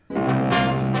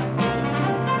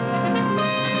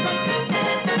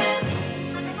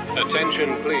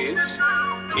Attention, please.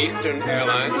 Eastern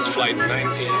Airlines Flight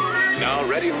 19, now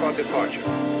ready for departure.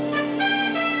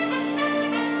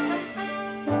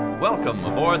 Welcome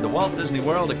aboard the Walt Disney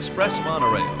World Express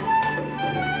monorail.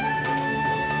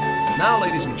 Now,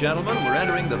 ladies and gentlemen, we're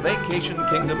entering the vacation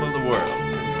kingdom of the world.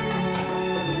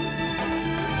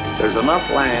 There's enough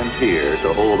land here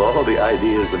to hold all the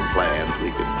ideas and plans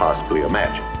we could possibly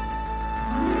imagine.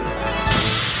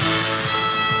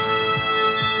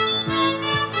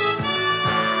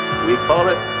 We call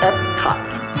it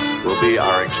Epcot. Will be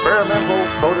our experimental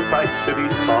prototype city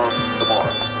of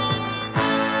tomorrow.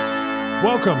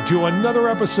 Welcome to another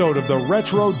episode of the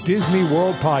Retro Disney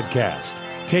World Podcast,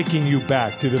 taking you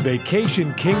back to the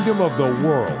vacation kingdom of the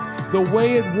world, the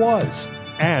way it was,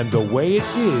 and the way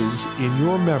it is in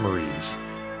your memories.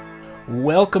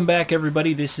 Welcome back,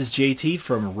 everybody. This is JT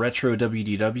from Retro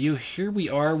WDW. Here we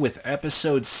are with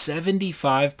episode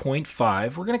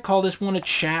 75.5. We're going to call this one a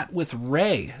chat with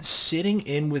Ray. Sitting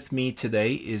in with me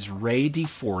today is Ray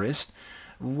DeForest.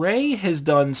 Ray has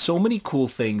done so many cool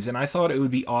things, and I thought it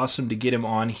would be awesome to get him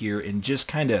on here and just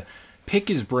kind of pick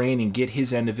his brain and get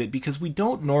his end of it, because we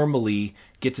don't normally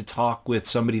get to talk with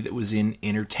somebody that was in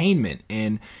entertainment.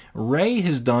 And Ray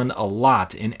has done a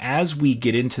lot. And as we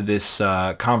get into this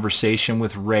conversation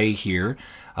with Ray here,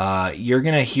 you're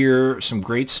going to hear some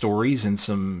great stories and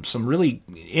some really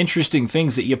interesting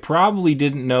things that you probably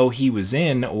didn't know he was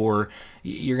in, or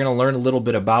you're going to learn a little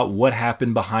bit about what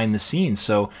happened behind the scenes.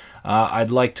 So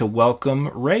I'd like to welcome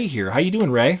Ray here. How you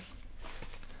doing, Ray?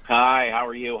 Hi, how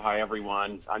are you? Hi,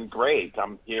 everyone. I'm great.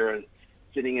 I'm here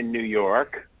sitting in New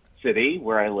York City,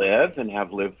 where I live and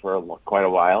have lived for quite a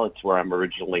while. It's where I'm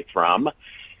originally from.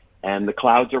 And the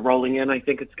clouds are rolling in. I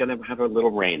think it's going to have a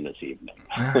little rain this evening.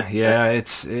 Yeah,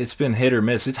 it's been hit or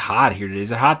miss. It's hot here today.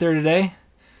 Is it hot there today?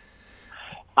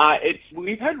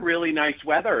 We've had really nice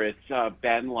weather. It's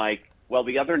been like, well,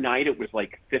 the other night it was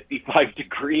like 55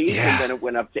 degrees, yeah. And then it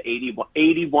went up to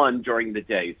 81 during the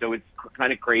day. So it's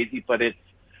kind of crazy, but it's,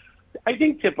 I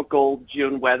think, typical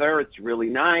June weather. It's really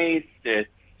nice. The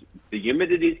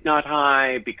humidity's not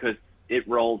high because it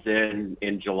rolls in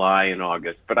July and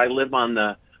August. But I live on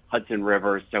the Hudson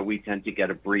River, so we tend to get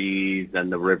a breeze,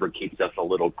 and the river keeps us a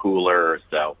little cooler.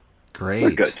 So great.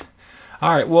 We're good.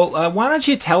 All right. Well, why don't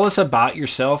you tell us about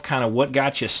yourself, kind of what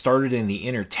got you started in the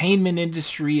entertainment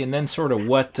industry, and then sort of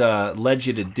what led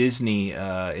you to Disney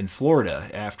in Florida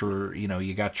after,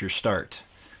 you got your start.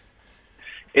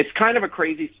 It's kind of a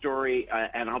crazy story,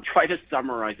 and I'll try to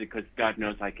summarize it because God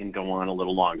knows I can go on a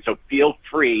little long. So feel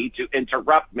free to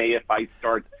interrupt me if I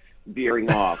start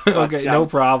veering off. Okay, no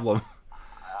problem.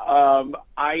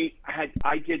 I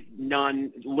did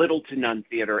little to none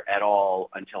theater at all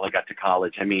until I got to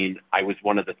college. I mean, I was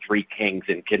one of the three kings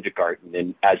in kindergarten,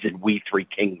 and as in We Three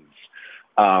Kings,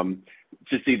 to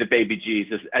see the baby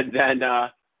Jesus. And then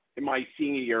in my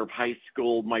senior year of high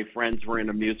school, my friends were in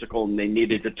a musical, and they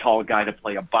needed a tall guy to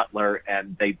play a butler,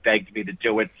 and they begged me to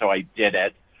do it, so I did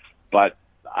it. But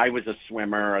I was a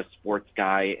swimmer, a sports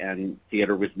guy, and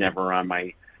theater was never on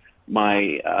my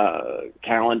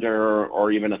calendar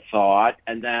or even a thought.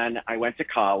 And then I went to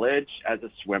college as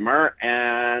a swimmer,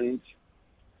 and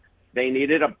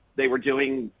they were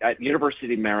doing at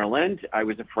University of Maryland. I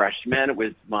was a freshman. It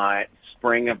was my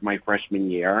spring of my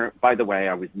freshman year. By the way,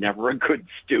 I was never a good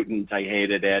student. I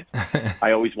hated it.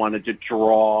 I always wanted to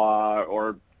draw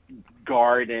or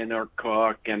garden or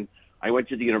cook. And I went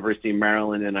to the University of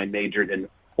Maryland, and I majored in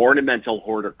ornamental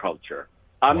horticulture.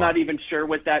 I'm not even sure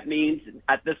what that means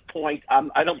at this point.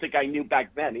 I don't think I knew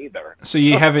back then either. So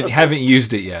you haven't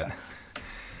used it yet?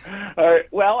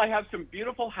 Well, I have some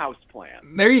beautiful house plants.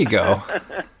 There you go.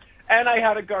 And I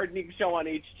had a gardening show on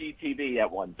HGTV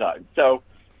at one time. So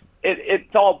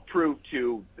it's all proved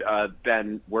to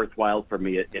been worthwhile for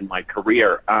me in my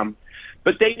career.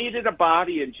 But they needed a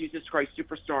body in Jesus Christ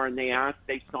Superstar, and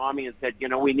they saw me and said,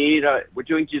 we're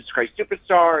doing Jesus Christ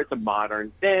Superstar. It's a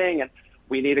modern thing, and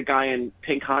we need a guy in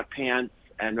pink hot pants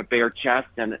and a bare chest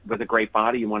and with a great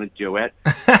body. You want to do it?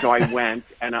 So I went,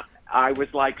 and I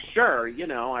was like, sure.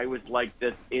 I was like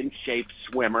this in-shape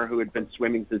swimmer who had been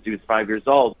swimming since he was 5 years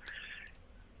old.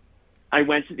 I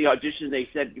went to the audition. They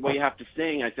said, well, you have to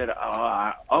sing. I said,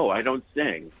 I don't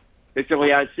sing. They said, well,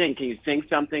 yeah, sing. Can you sing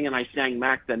something? And I sang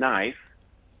Mac the Knife,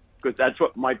 because that's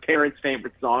what my parents'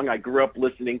 favorite song. I grew up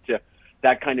listening to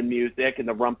that kind of music in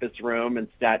the Rumpus Room in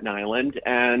Staten Island.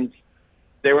 And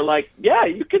they were like, yeah,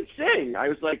 you can sing. I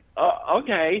was like, oh,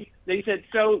 okay. They said,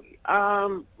 so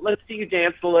let's see you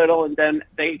dance a little. And then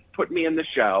they put me in the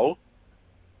show.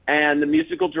 And the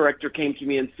musical director came to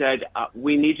me and said,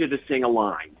 we need you to sing a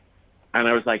line. And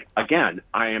I was like, again,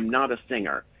 I am not a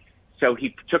singer. So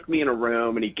he took me in a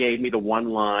room and he gave me the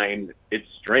one line,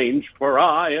 "It's strange, for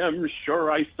I am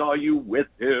sure I saw you with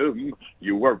him.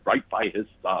 You were right by his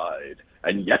side,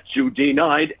 and yet you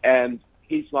denied." And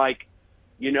he's like,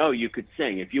 "You know, you could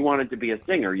sing. If you wanted to be a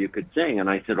singer, you could sing." And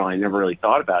I said, "Well, I never really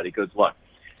thought about it." He goes, "Look,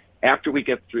 after we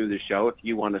get through the show, if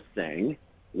you want to sing,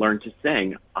 learn to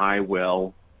sing,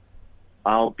 I'll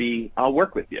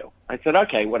work with you." I said,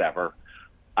 "Okay, whatever."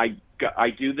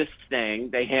 I do this thing.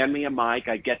 They hand me a mic.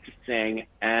 I get to sing,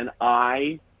 and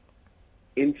I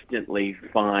instantly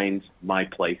find my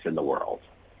place in the world.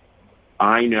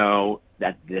 I know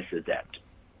that this is it.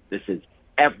 This is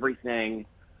everything.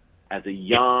 As a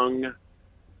young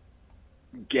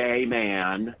gay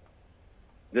man,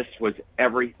 this was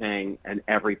everything and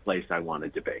every place I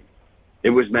wanted to be.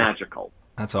 It was magical.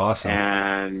 That's awesome.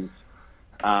 And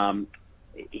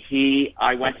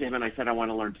I went to him and I said, "I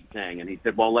want to learn to sing." And he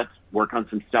said, "Well, let's work on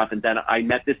some stuff." And then I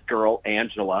met this girl,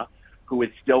 Angela, who is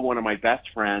still one of my best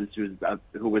friends,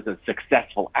 who was a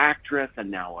successful actress and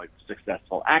now a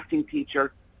successful acting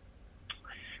teacher.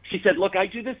 She said, "Look, I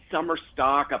do this summer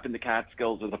stock up in the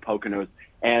Catskills or the Poconos,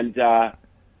 and why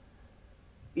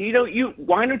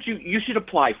don't you should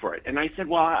apply for it." And I said,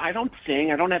 "Well, I don't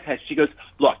sing. I don't have head." She goes,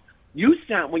 "Look,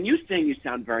 when you sing, you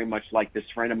sound very much like this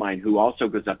friend of mine who also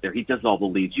goes up there. He does all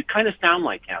the leads. You kind of sound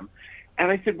like him."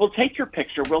 And I said, "We'll take your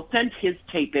picture. We'll send his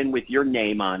tape in with your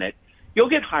name on it. You'll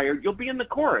get hired. You'll be in the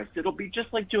chorus. It'll be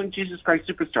just like doing Jesus Christ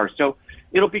Superstar. So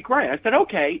it'll be great." I said,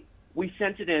 "Okay." We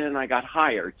sent it in, and I got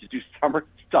hired to do summer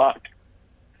stock.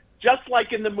 Just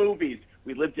like in the movies.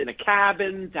 We lived in a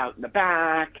cabins out in the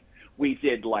back. We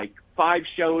did like 5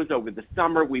 shows over the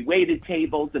summer. We waited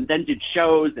tables and then did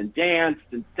shows and danced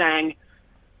and sang.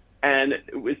 And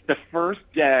it was the first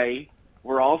day.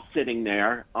 We're all sitting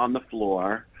there on the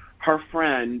floor. Her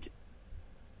friend,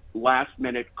 last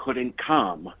minute, couldn't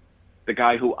come. The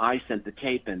guy who I sent the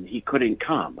tape in, he couldn't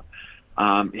come.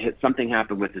 Something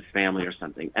happened with his family or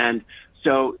something. And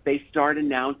so they start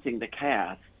announcing the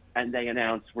cast, and they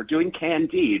announced, "We're doing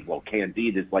Candide." Well,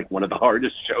 Candide is like one of the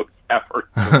hardest shows ever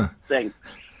to sing.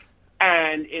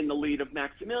 And in the lead of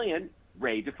Maximilian,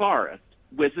 Ray DeForest.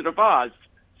 Wizard of Oz,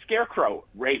 Scarecrow,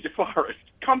 Ray DeForest.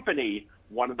 Company,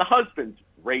 one of the husbands,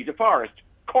 Ray DeForest.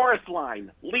 Chorus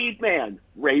line, lead man,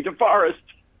 Ray DeForest.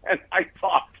 And I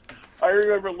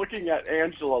remember looking at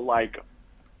Angela like,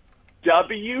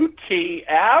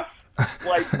 WTF?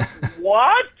 Like,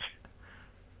 what?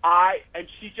 And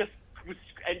she just was,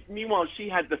 and meanwhile, she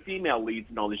had the female leads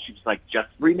and all this. She was like, "Just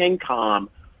remain calm.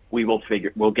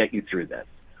 We'll get you through this."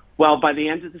 Well, by the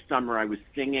end of the summer, I was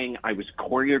singing. I was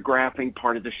choreographing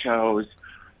part of the shows.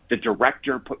 The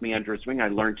director put me under his wing. I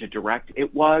learned to direct.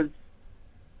 It was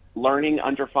learning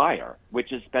under fire, which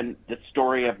has been the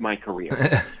story of my career.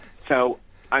 So,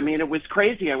 I mean, it was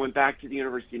crazy. I went back to the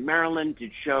University of Maryland,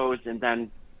 did shows, and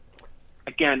then,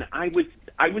 again, I was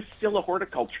still a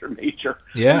horticulture major.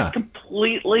 Yeah. I was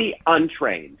completely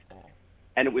untrained.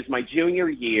 And it was my junior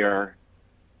year.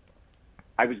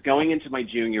 I was going into my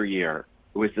junior year.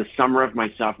 It was the summer of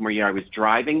my sophomore year. I was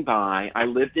driving by. I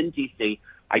lived in D.C.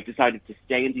 I decided to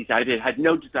stay in D.C. I had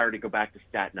no desire to go back to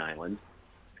Staten Island,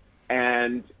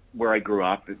 and where I grew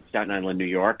up, in Staten Island, New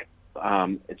York.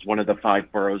 It's one of the 5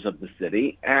 boroughs of the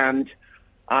city. And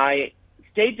I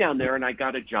stayed down there, and I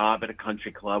got a job at a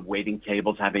country club, waiting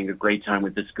tables, having a great time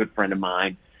with this good friend of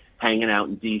mine, hanging out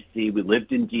in D.C. We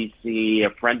lived in D.C. A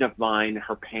friend of mine,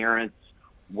 her parents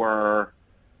were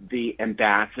the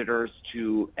ambassadors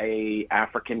to a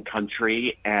African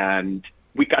country, and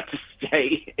we got to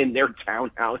stay in their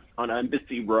townhouse on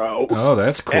Embassy Row. Oh,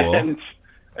 that's cool. And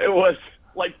it was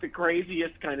like the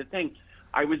craziest kind of thing.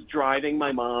 I was driving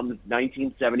my mom's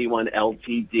 1971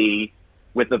 LTD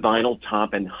with a vinyl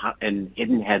top and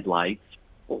hidden headlights,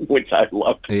 which I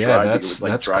loved. Yeah, driving.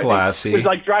 that's classy. It was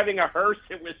like driving a hearse.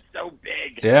 It was so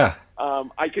big. Yeah.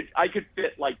 I could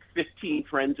fit like 15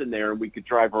 friends in there, and we could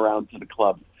drive around to the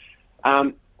clubs.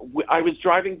 I was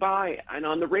driving by, and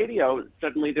on the radio,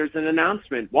 suddenly there's an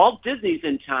announcement. Walt Disney's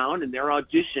in town, and they're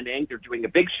auditioning. They're doing a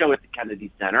big show at the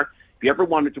Kennedy Center. If you ever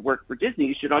wanted to work for Disney,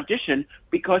 you should audition,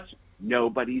 because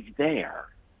nobody's there.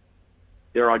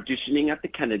 They're auditioning at the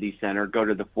Kennedy Center. Go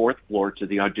to the 4th floor to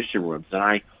the audition rooms. And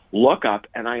I look up,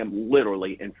 and I am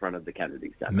literally in front of the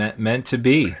Kennedy Center. Meant to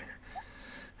be.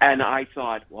 And I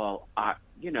thought, well, I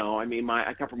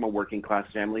come from a working class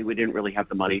family. We didn't really have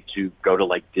the money to go to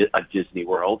like a Disney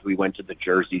World. We went to the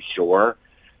Jersey Shore,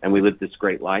 and we lived this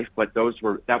great life. But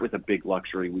that was a big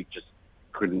luxury we just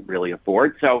couldn't really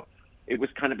afford. So it was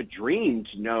kind of a dream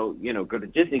to go to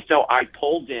Disney. So I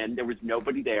pulled in. There was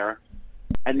nobody there.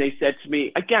 And they said to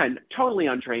me, again, totally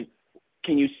untrained,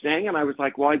 can you sing? And I was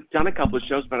like, well, I've done a couple of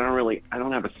shows, but I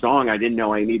don't have a song. I didn't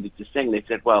know I needed to sing. They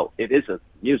said, well, it is a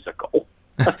musical.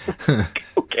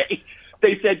 Okay.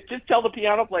 They said, just tell the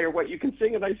piano player what you can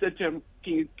sing. And I said to him,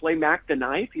 can you play Mac the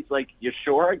Knife? He's like, you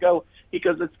sure? He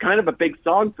goes, it's kind of a big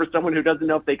song for someone who doesn't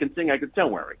know if they can sing. I go,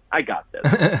 don't worry, I got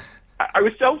this. I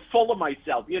was so full of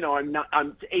myself.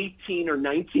 I'm 18 or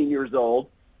 19 years old.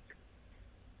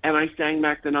 And I sang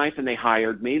Mac the Knife, and they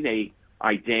hired me.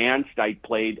 I danced. I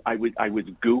played. I was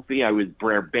Goofy. I was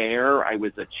Brer Bear. I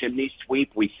was a chimney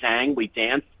sweep. We sang. We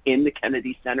danced in the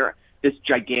Kennedy Center. This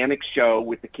gigantic show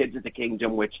with the Kids of the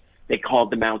Kingdom, which they called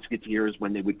the Mouseketeers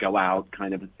when they would go out,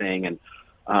 kind of a thing.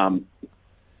 And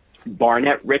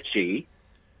Barnett Ritchie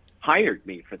hired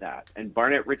me for that. And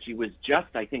Barnett Ritchie was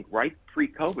just, I think, right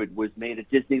pre-COVID, was made a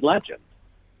Disney legend.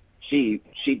 She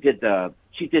did that.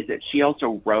 She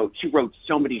wrote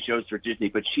so many shows for Disney,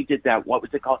 but she did that. What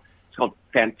was it called? It's called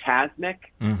Fantasmic.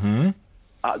 Mm-hmm.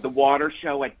 The water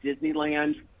show at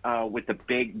Disneyland with the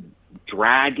big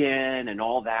dragon and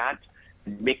all that.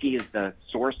 Mickey is the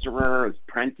sorcerer,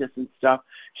 apprentice and stuff.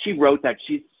 She wrote that.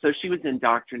 She was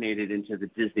indoctrinated into the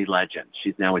Disney legend.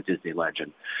 She's now a Disney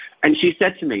legend. And she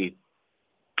said to me,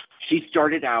 she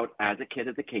started out as a Kid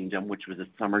of the Kingdom, which was a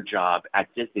summer job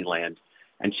at Disneyland,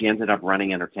 and she ended up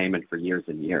running entertainment for years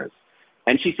and years.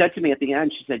 And she said to me at the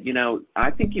end, she said, I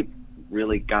think you've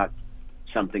really got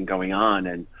something going on,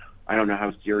 and I don't know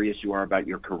how serious you are about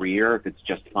your career. If it's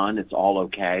just fun, it's all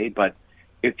okay. But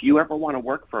if you ever want to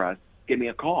work for us, give me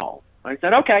a call. I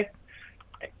said, okay.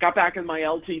 Got back in my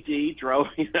LTD, drove,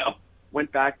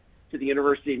 went back to the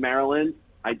University of Maryland.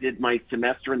 I did my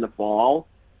semester in the fall.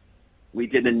 I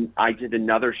did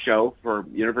another show for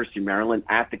University of Maryland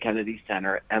at the Kennedy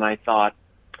Center, and I thought,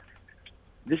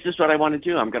 this is what I want to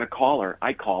do. I'm going to call her.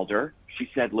 I called her. She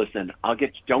said, listen,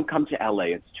 don't come to LA.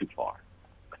 It's too far.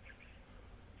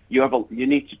 You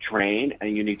need to train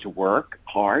and you need to work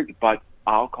hard, but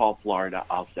I'll call Florida.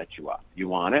 I'll set you up. You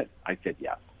want it? I said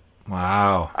yes.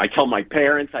 Wow. I told my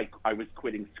parents I was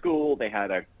quitting school. They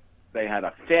had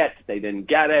a fit. They didn't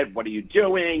get it. What are you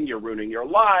doing? You're ruining your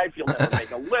life. You'll never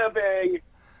make a living.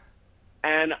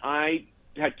 And I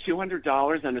had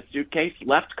 $200 in a suitcase,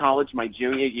 left college my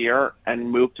junior year, and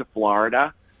moved to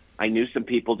Florida. I knew some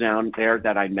people down there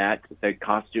that I met, the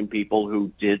costume people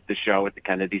who did the show at the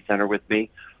Kennedy Center with me,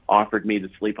 offered me to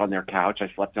sleep on their couch. I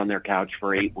slept on their couch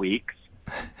for 8 weeks.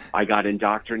 I got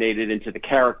indoctrinated into the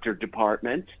character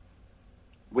department.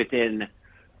 Within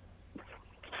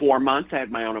 4 months, I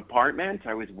had my own apartment.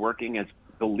 I was working as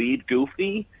the lead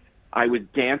Goofy. I was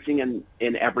dancing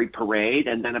in every parade.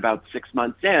 And then about 6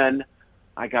 months in,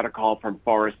 I got a call from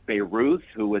Forrest Bayreuth,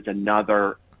 who was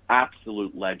another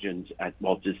absolute legend at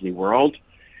Walt Disney World.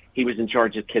 He was in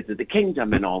charge of Kids of the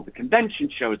Kingdom and all the convention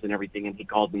shows and everything. And he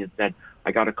called me and said,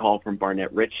 I got a call from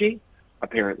Barnett Ritchie.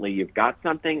 Apparently you've got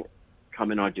something.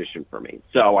 Come and audition for me.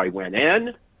 So I went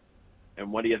in.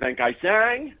 And what do you think I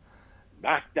sang?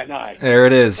 Mac the Knife. There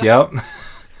it is, yep.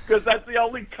 Because that's the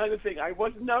only kind of thing. I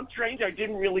wasn't now trained. I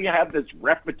didn't really have this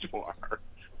repertoire.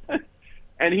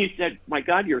 And he said, my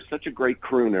God, you're such a great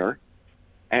crooner,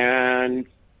 and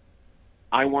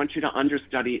I want you to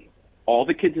understudy all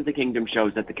the Kids of the Kingdom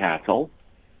shows at the castle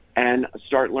and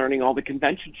start learning all the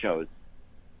convention shows.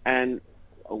 And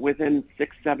within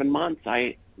 6-7 months,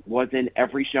 I was in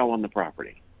every show on the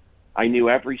property. I knew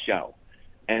every show.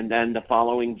 And then the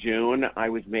following June, I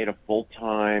was made a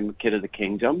full-time Kid of the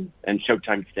Kingdom and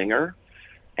Showtime singer.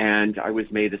 And I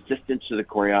was made assistant to the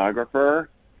choreographer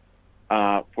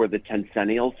for the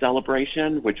Tencennial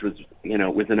celebration, which was,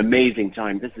 was an amazing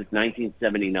time. This is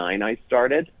 1979 I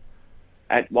started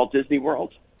at Walt Disney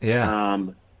World. Yeah.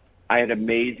 I had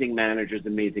amazing managers,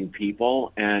 amazing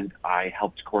people, and I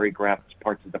helped choreograph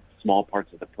small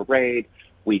parts of the parade.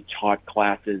 We taught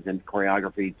classes and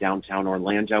choreography downtown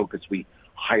Orlando because we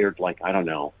hired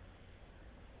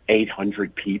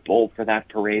 800 people for that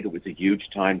parade. It was a huge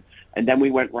time. And then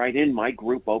we went right in. My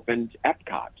group opened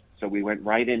Epcot. So we went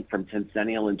right in from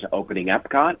Tencennial into opening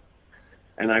Epcot.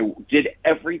 And I did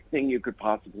everything you could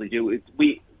possibly do.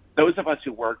 Those of us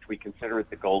who worked, we consider it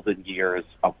the golden years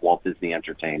of Walt Disney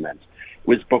Entertainment. It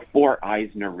was before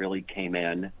Eisner really came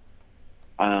in.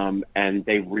 And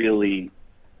they really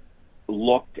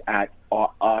looked at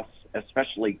us,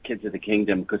 especially Kids of the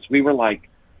Kingdom, because we were like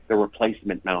the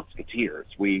replacement Mouseketeers.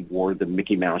 We wore the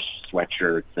Mickey Mouse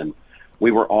sweatshirts, and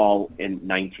we were all in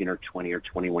 19 or 20 or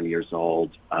 21 years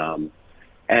old.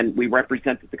 and we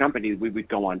represented the company. We would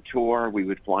go on tour. We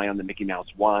would fly on the Mickey Mouse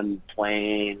One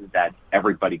plane that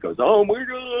everybody goes, oh, my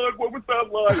God, what was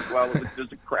that like? Well, it was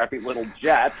just a crappy little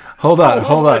jet. Hold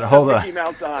on. Mickey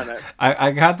Mouse on it.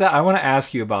 I got that. I want to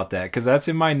ask you about that because that's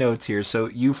in my notes here. So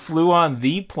you flew on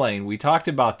the plane. We talked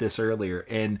about this earlier,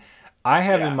 and I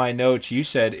have in my notes, you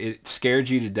said it scared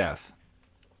you to death.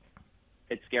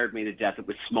 It scared me to death. It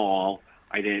was small.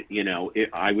 I didn't,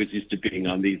 I was used to being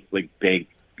on these like big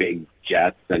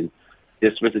jets, and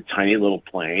this was a tiny little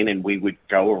plane, and we would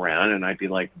go around, and I'd be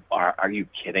like, are you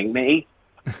kidding me?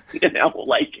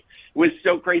 Like, it was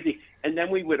so crazy. And then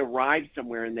we would arrive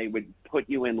somewhere, and they would put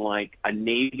you in like a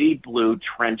navy blue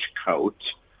trench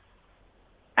coat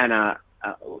and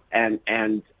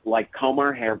and like comb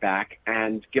our hair back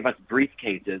and give us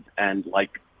briefcases and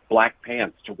like black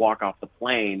pants to walk off the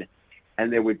plane.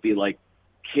 And there would be like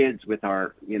kids with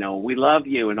our, we love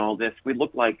you and all this. We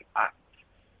look like,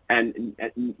 and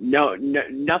no,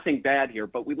 nothing bad here,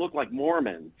 but we look like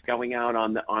Mormons going out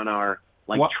on our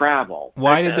travel.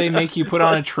 Why did they make you put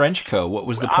on a trench coat? What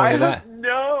was the point of that?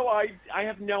 I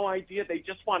have no idea. They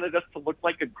just wanted us to look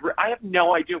like I have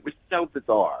no idea. It was so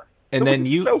bizarre. And then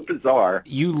so bizarre.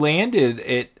 You landed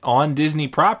it on Disney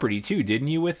property too, didn't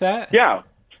you? With that? Yeah.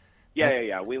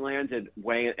 We landed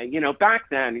back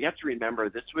then. You have to remember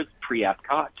this was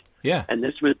pre-Epcot. Yeah. And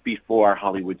this was before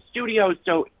Hollywood Studios.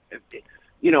 So,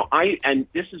 and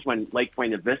this is when Lake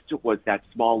Buena Vista was that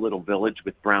small little village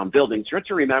with brown buildings. You have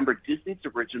to remember Disney's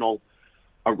original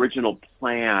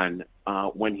plan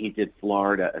when he did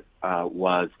Florida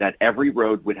was that every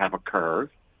road would have a curve.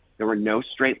 There were no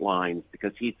straight lines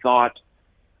because he thought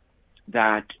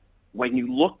that when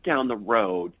you look down the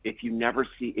road, if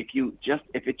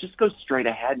it just goes straight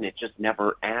ahead and it just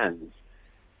never ends,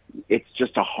 it's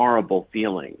just a horrible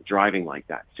feeling driving like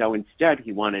that. So instead,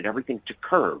 he wanted everything to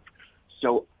curve.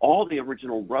 So all the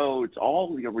original roads,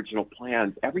 all the original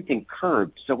plans, everything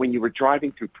curved. So when you were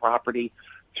driving through property,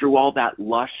 through all that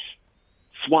lush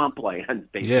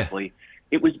swampland, basically,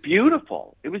 it was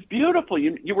beautiful. It was beautiful.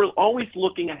 You were always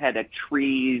looking ahead at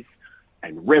trees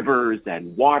and rivers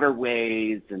and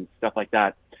waterways and stuff like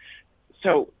that.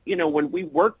 So, when we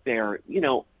worked there,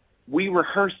 we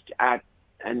rehearsed at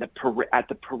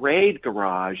the parade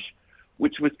garage,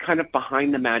 which was kind of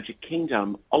behind the Magic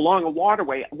Kingdom, along a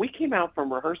waterway. We came out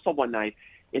from rehearsal one night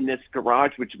in this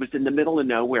garage, which was in the middle of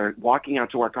nowhere, walking out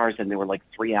to our cars, and there were like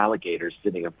 3 alligators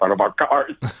sitting in front of our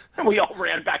cars. And we all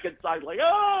ran back inside like,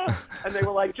 oh! And they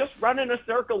were like, just run in a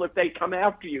circle if they come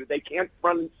after you. They can't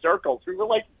run in circles. We were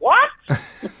like, what?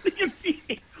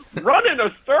 Run in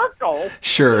a circle?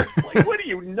 Sure. Like, what are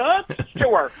you, nuts?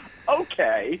 Sure.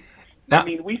 Okay. Now,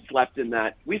 we slept in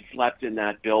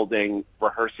that building,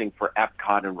 rehearsing for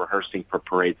Epcot and rehearsing for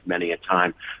parades many a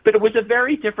time. But it was a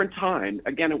very different time.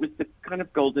 Again, it was the kind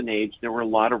of golden age. There were a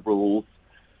lot of rules,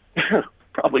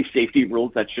 probably safety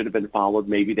rules that should have been followed.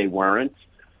 Maybe they weren't.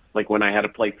 Like when I had to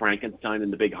play Frankenstein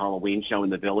in the big Halloween show in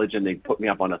the village, and they put me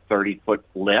up on a 30-foot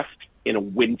lift in a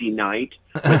windy night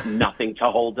with nothing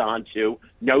to hold on to,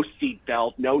 no seat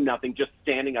belt, no nothing, just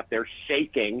standing up there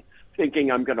shaking, thinking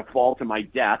I'm going to fall to my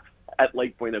death at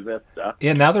Lake Buena Vista.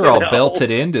 Yeah, now they're all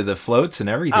belted into the floats and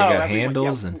everything. Got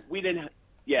handles and we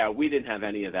didn't have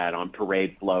any of that on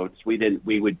parade floats.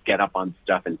 We would get up on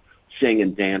stuff and sing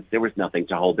and dance. There was nothing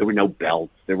to hold. There were no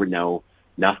belts. There were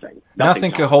nothing.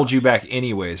 Nothing could hold you back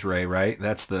anyways, Ray, right?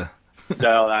 That's the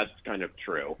No, that's kind of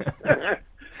true.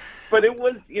 But it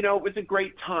was, it was a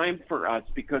great time for us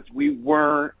because we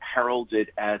were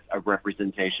heralded as a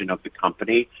representation of the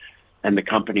company. And the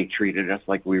company treated us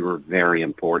like we were very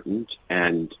important.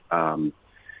 And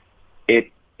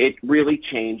it really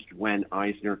changed when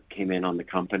Eisner came in on the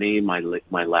company, my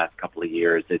last couple of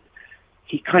years.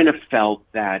 He kind of felt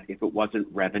that if it wasn't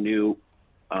revenue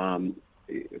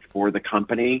for the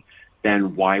company,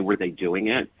 then why were they doing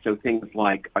it? So things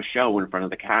like a show in front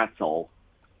of the castle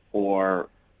or,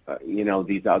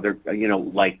 these other,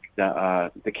 like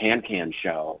the Can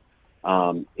show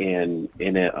in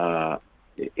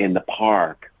the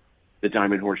park, the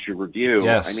Diamond Horseshoe Review.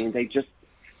 Yes. I mean, they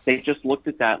just looked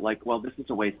at that like, well, this is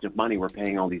a waste of money. We're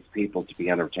paying all these people to be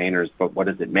entertainers, but what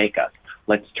does it make us?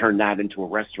 Let's turn that into a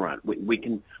restaurant.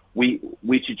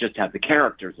 We should just have the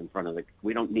characters in front of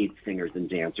we don't need singers and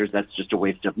dancers. That's just a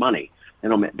waste of money.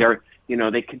 And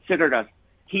they considered us,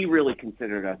 he really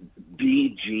considered us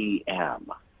BGM,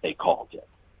 they called it.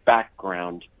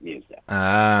 Background music.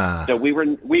 So we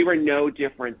were no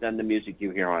different than the music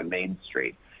you hear on Main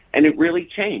Street, and it really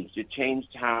changed. It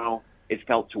changed how it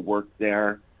felt to work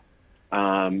there.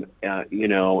 And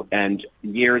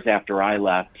years after I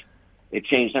left, It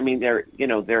changed. I mean, there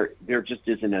just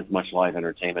isn't as much live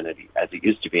entertainment as it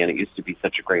used to be, and it used to be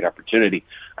such a great opportunity.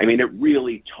 I mean, it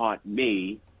really taught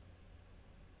me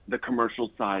the commercial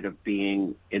side of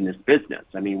being in this business.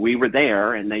 I mean, we were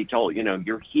there, and they told,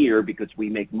 you're here because we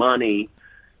make money.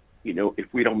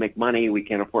 If we don't make money, we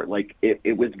can't afford. Like,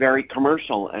 it was very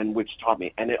commercial, and which taught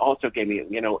me. And it also gave me,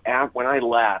 when I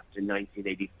left in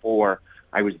 1984,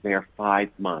 I was there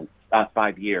 5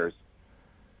 years.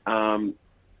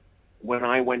 When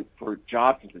I went for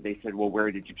jobs, they said, well,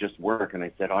 where did you just work? And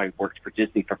I said, I worked for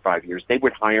Disney for 5 years. They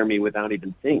would hire me without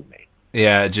even seeing me.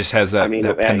 Yeah, it just has that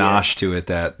panache to it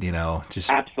that,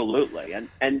 just... Absolutely.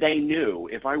 And they knew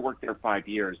if I worked there 5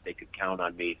 years, they could count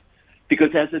on me.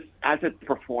 Because as a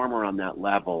performer on that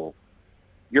level,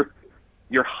 you're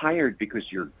hired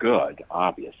because you're good,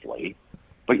 obviously,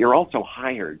 but you're also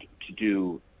hired to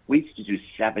do... We used to do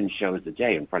 7 shows a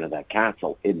day in front of that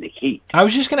castle in the heat. I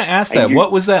was just going to ask that.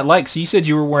 What was that like? So you said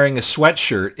you were wearing a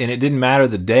sweatshirt, and it didn't matter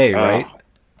the day, right?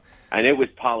 And it was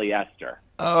polyester.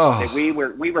 Oh. We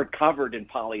were covered in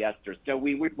polyester. So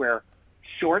we would wear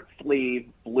short sleeve,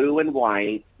 blue and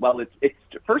white. Well, it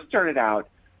first started out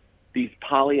these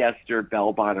polyester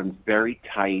bell bottoms, very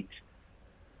tight.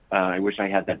 I wish I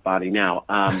had that body now.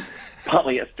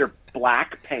 Polyester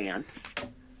black pants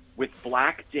with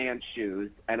black dance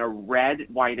shoes and a red,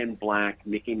 white, and black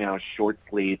Mickey Mouse short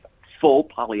sleeve, full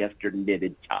polyester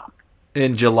knitted top.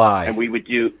 In July. And we would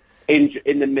do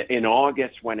in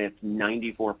August when it's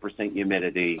 94%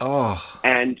 humidity. Oh.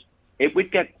 And it would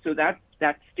get so that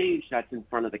stage that's in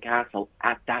front of the castle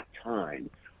at that time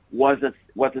was a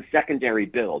secondary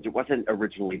build. It wasn't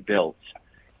originally built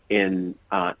in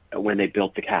when they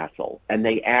built the castle, and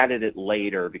they added it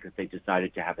later because they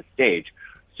decided to have a stage.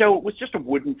 So it was just a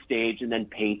wooden stage and then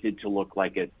painted to look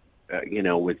like it,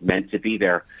 was meant to be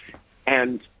there.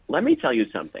 And let me tell you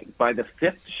something. By the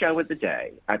 5th show of the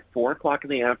day, at 4 o'clock in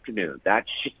the afternoon, that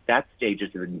stage has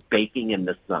been baking in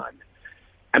the sun.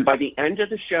 And by the end of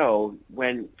the show,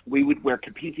 when we would wear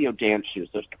Capezio dance shoes,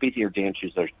 those Capezio dance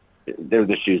shoes, they're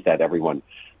the shoes that everyone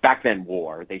back then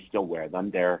wore. They still wear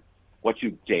them. They're what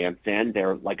you dance in.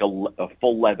 They're like a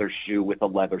full leather shoe with a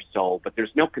leather sole, but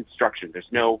there's no construction.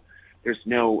 There's no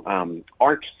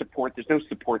arch support. There's no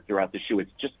support throughout the shoe.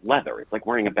 It's just leather. It's like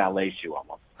wearing a ballet shoe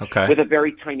almost. Okay. With a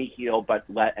very tiny heel,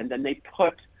 and then they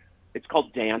it's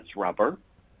called dance rubber.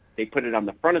 They put it on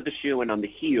the front of the shoe and on the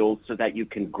heels so that you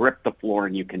can grip the floor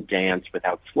and you can dance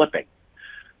without slipping.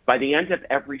 By the end of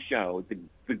every show,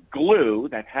 the glue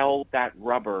that held that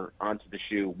rubber onto the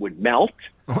shoe would melt,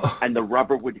 and the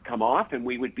rubber would come off, and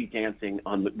we would be dancing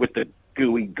with the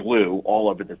gooey glue all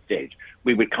over the stage.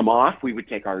 We would come off. We would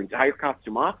take our entire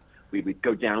costume off. We would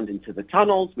go down into the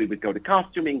tunnels. We would go to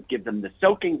costuming, give them the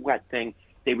soaking wet thing.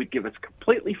 They would give us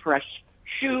completely fresh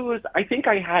shoes. I think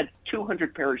I had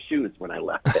 200 pair of shoes when I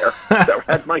left there that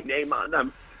had my name on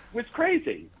them. It was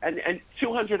crazy. And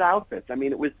 200 outfits. I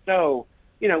mean, it was so,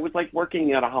 it was like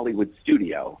working at a Hollywood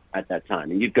studio at that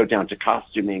time. And you'd go down to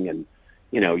costuming and,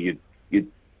 you'd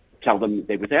tell them,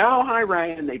 they would say, oh, hi,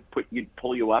 Ray, and you'd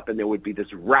pull you up, and there would be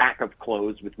this rack of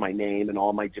clothes with my name and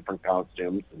all my different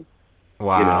costumes. And,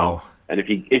 wow. And if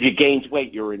you gained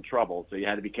weight, you were in trouble. So you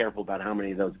had to be careful about how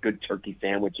many of those good turkey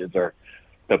sandwiches or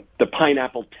the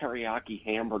pineapple teriyaki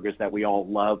hamburgers that we all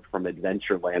love from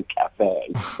Adventureland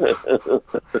Cafe.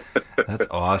 That's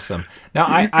awesome. Now,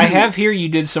 I have here you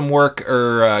did some work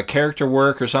or character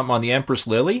work or something on the Empress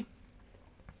Lily.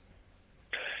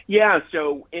 Yeah,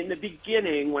 so in the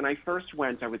beginning, when I first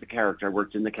went, I was a character. I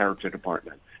worked in the character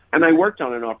department. And I worked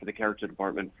on and off of the character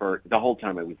department for the whole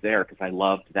time I was there because I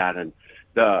loved that. And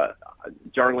the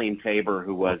Darlene Faber,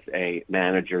 who was a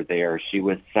manager there, she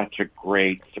was such a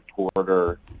great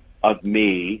supporter of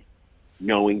me,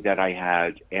 knowing that I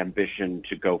had ambition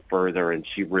to go further. And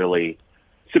she really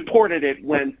supported it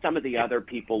when some of the other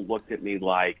people looked at me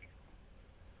like,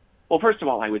 well, first of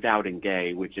all, I was out and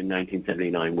gay, which in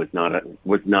 1979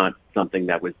 was not something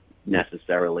that was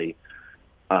necessarily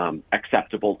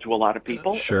acceptable to a lot of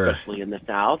people, sure. especially in the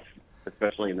South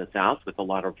with a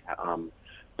lot of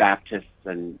Baptists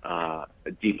and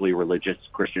deeply religious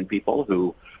Christian people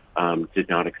who did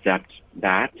not accept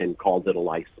that and called it a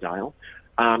lifestyle.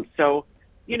 So,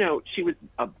 she was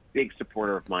a big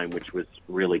supporter of mine, which was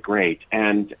really great.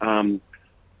 And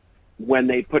when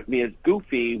they put me as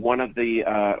Goofy, one of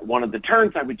the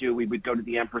turns I would do, we would go to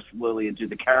the Empress Lily and do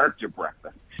the character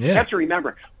breakfast. Yeah. You have to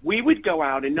remember, we would go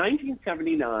out in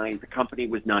 1979. The company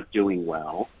was not doing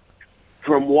well.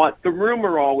 From what the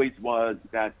rumor always was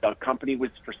that the company was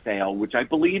for sale, which I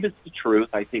believe is the truth.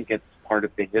 I think it's part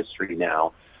of the history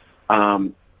now.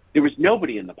 There was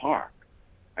nobody in the park.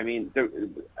 I mean,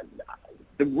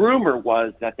 the the rumor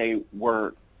was that they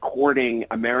were courting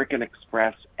American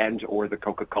Express and or the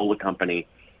Coca-Cola Company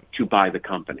to buy the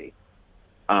company.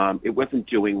 It wasn't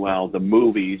doing well. The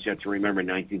movies, you have to remember, in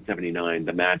 1979,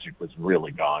 the magic was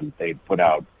really gone. They put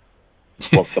out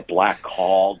the Black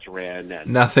Cauldron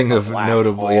and nothing of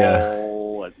notable.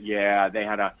 Yeah, they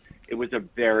had it was a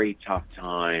very tough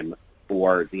time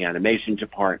for the animation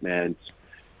department.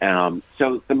 So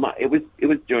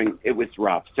it was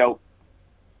rough. So,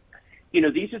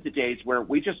 these are the days where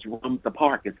we just roamed the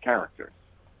park as characters.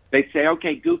 They'd say,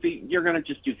 okay, Goofy, you're going to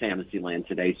just do Fantasyland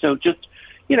today. So just,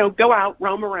 go out,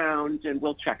 roam around, and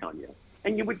we'll check on you.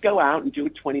 And you would go out and do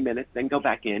it 20 minutes, then go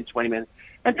back in 20 minutes.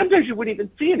 And sometimes you wouldn't even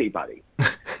see anybody.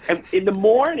 And in the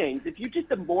mornings, if you did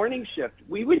the morning shift,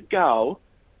 we would go.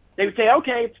 They would say,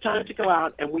 okay, it's time to go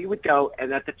out. And we would go.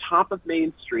 And at the top of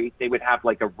Main Street, they would have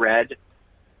like a red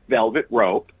velvet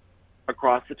rope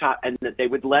across the top. And they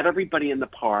would let everybody in the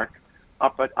park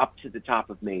up to the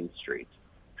top of Main Street,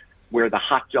 where the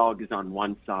hot dog is on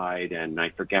one side, and I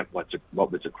forget what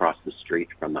was across the street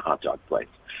from the hot dog place.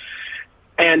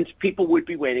 And people would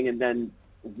be waiting, and then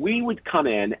we would come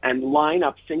in and line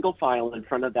up single file in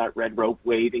front of that red rope,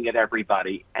 waving at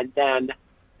everybody, and then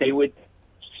they would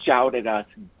shout at us,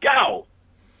 go!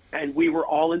 And we were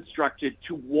all instructed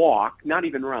to walk, not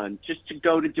even run, just to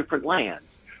go to different lands.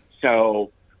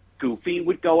 So Goofy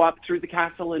would go up through the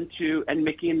castle and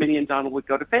Mickey and Minnie and Donald would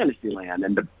go to Fantasyland,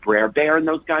 and the Brer Bear and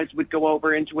those guys would go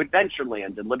over into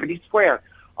Adventureland and Liberty Square.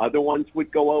 Other ones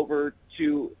would go over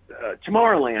to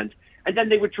Tomorrowland, and then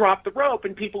they would drop the rope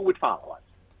and people would follow us.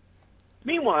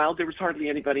 Meanwhile, there was hardly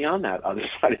anybody on that other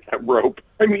side of that rope.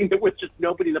 I mean, there was just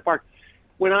nobody in the park.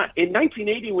 In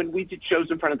 1980, when we did shows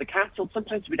in front of the castle,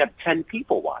 sometimes we'd have 10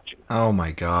 people watching. Oh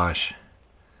my gosh.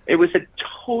 It was a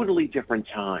totally different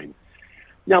time.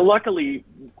 Now, luckily,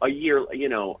 a year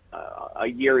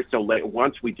or so later,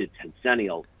 once we did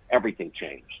Tencennial, everything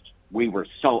changed.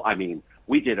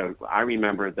 I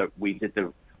remember that we did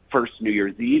the first New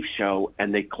Year's Eve show,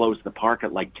 and they closed the park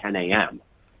at like 10 a.m.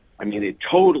 I mean, it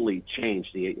totally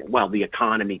changed. The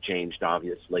economy changed,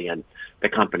 obviously, and the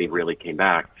company really came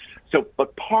back. So,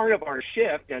 but part of our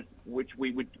shift, which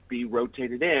we would be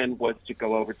rotated in, was to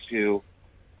go over to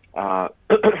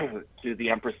the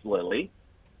Empress Lily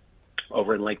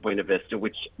over in Lake Buena Vista,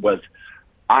 which was,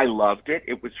 I loved it.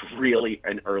 It was really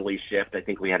an early shift. I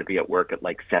think we had to be at work at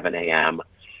like 7 a.m.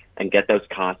 and get those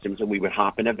costumes, and we would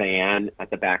hop in a van at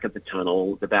the back of the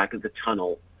tunnel. The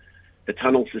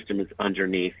tunnel system is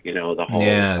underneath, the whole the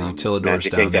Utilidors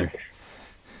down there.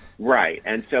 Right,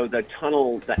 and so the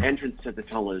entrance to the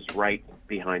tunnel is right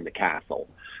behind the castle.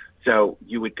 So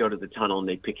you would go to the tunnel, and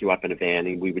they'd pick you up in a van,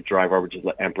 and we would drive over to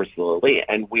the Empress Lily,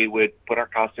 and we would put our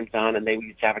costumes on, and they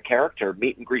used to have a character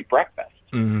meet and greet breakfast.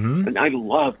 Mm-hmm. And I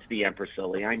loved the Empress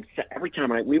Lily.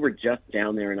 We were just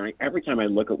down there, and every time I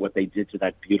look at what they did to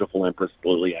that beautiful Empress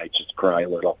Lily, I just cry a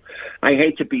little. I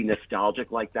hate to be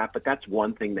nostalgic like that, but that's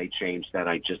one thing they changed that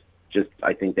I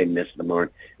think they missed the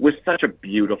mark. It was such a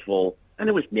beautiful, and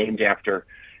it was named after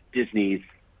Disney's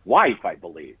wife, I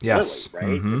believe. Yes. Lily,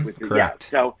 right? Mm-hmm. Correct.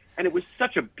 Yeah. So, and it was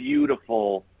such a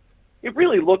beautiful. It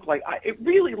really looked like a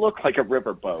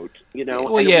riverboat,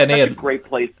 Well, and yeah, it was such a great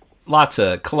place. Lots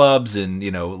of clubs and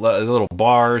little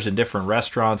bars and different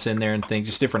restaurants in there and things,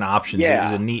 just different options. Yeah.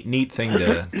 It was a neat thing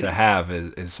to have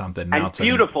is something. And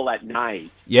beautiful at night.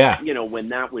 Yeah. When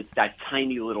that was that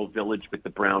tiny little village with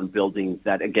the brown buildings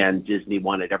that, again, Disney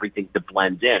wanted everything to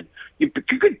blend in. You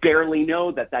could barely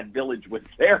know that village was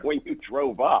there when you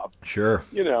drove up. Sure.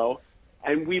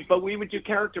 And we would do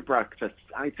character breakfasts.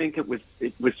 I think it was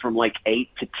from like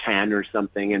 8 to 10 or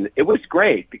something, and it was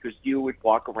great because you would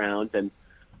walk around and,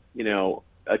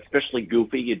 especially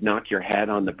Goofy, you'd knock your head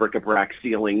on the bric-a-brac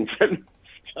ceilings and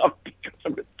stuff because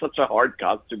it was such a hard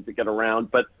costume to get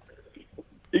around. But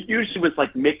it usually was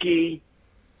like Mickey,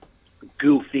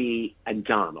 Goofy, and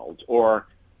Donald, or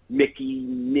Mickey,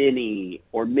 Minnie,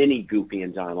 or Minnie, Goofy,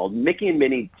 and Donald. Mickey and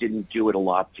Minnie didn't do it a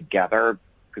lot together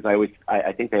because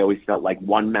I think they always felt like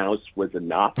one mouse was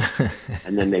enough,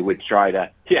 and then they would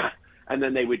and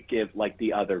then they would give like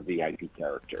the other VIP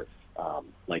characters.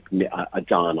 Like a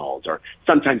Donald, or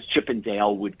sometimes Chip and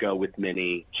Dale would go with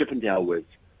Minnie. Chip and Dale was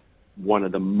one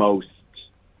of the most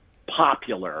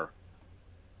popular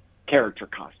character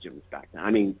costumes back then.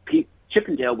 I mean, Chip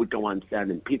and Dale would go on set,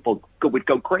 and people would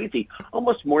go crazy,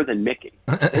 almost more than Mickey.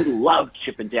 They loved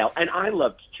Chip and Dale, and I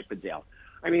loved Chip and Dale.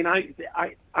 I mean, I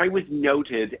was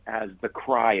noted as the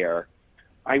crier.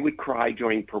 I would cry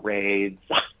during parades.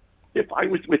 If I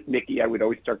was with Mickey, I would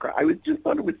always start crying. I just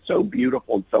thought it was so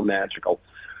beautiful and so magical.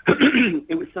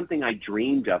 It was something I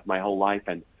dreamed of my whole life,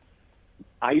 and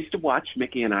I used to watch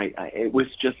Mickey, and I it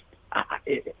was just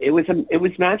it was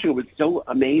magical. It was so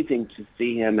amazing to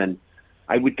see him, and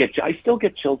I still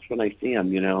get chills when I see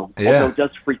him. Yeah. Although it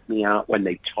does freak me out when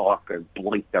they talk or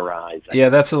blink their eyes. Yeah,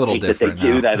 that's a little hate different. That they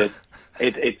do now. that.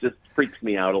 It just freaks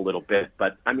me out a little bit.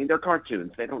 But I mean, they're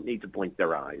cartoons. They don't need to blink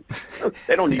their eyes.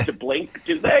 They don't need to blink,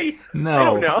 do they? No, I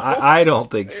don't know. I don't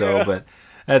think so. Yeah. But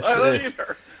that's I don't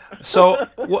either. so.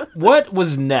 What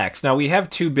was next? Now we have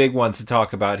two big ones to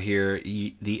talk about here: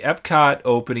 the Epcot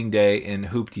opening day and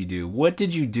Hoop-Dee-Doo. What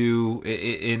did you do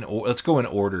let's go in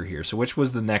order here. So which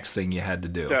was the next thing you had to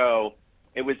do? So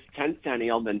it was 10th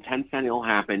Centennial. Then 10th Centennial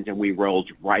happened, and we rolled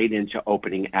right into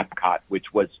opening Epcot,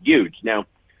 which was huge. Now,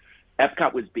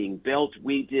 Epcot was being built.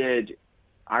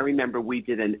 I remember we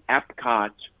did an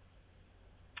Epcot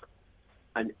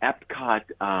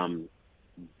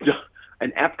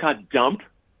dump,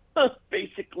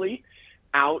 basically,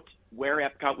 out where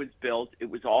Epcot was built. It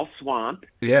was all swamp.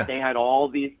 Yeah. They had all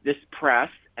this press,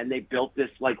 and they built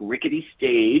this like rickety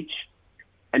stage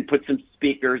and put some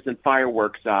speakers and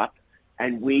fireworks up.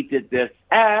 And we did this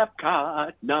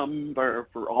Epcot number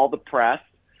for all the press.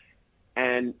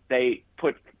 And they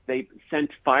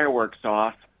sent fireworks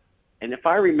off. And if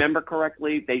I remember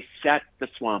correctly, they set the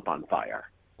swamp on fire.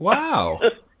 Wow.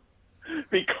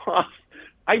 Because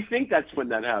I think that's when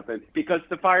that happened. Because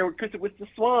it was the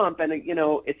swamp, and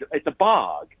it's a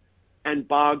bog, and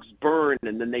bogs burn,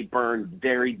 and then they burn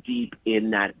very deep in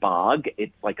that bog.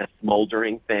 It's like a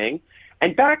smoldering thing.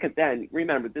 And back then,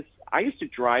 remember this. I used to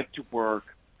drive to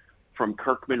work from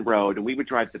Kirkman Road, and we would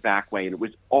drive the back way, and it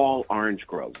was all orange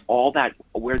groves, all that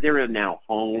where there are now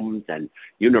homes and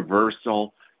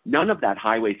Universal. None of that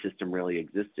highway system really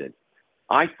existed.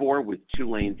 I-4 was 2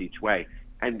 lanes each way,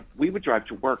 and we would drive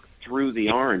to work through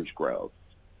the orange groves,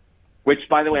 which,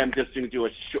 by the way, I'm just going to do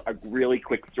a really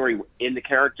quick story. In the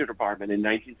character department in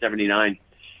 1979,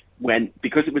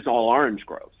 because it was all orange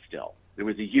groves still, there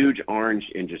was a huge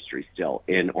orange industry still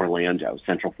in Orlando,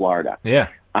 Central Florida. Yeah.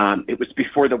 It was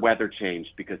before the weather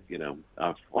changed because,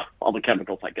 of all the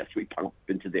chemicals, I guess, we pump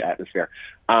into the atmosphere.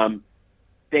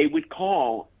 They would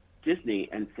call Disney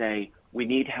and say, we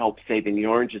need help saving the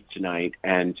oranges tonight.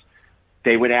 And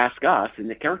they would ask us in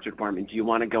the character department, do you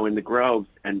want to go in the groves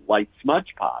and light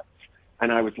smudge pots? And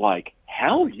I was like,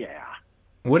 hell yeah.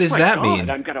 What does that mean?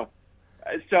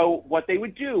 So what they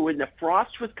would do when the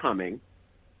frost was coming,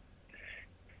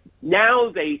 now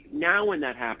when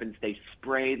that happens, they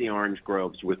spray the orange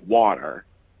groves with water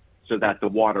so that the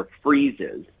water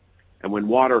freezes. And when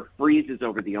water freezes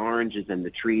over the oranges and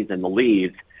the trees and the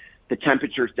leaves, the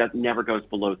temperature never goes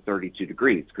below 32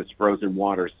 degrees because frozen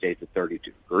water stays at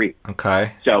 32 degrees.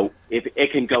 Okay. So if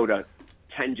it can go to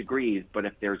 10 degrees, but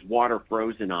if there's water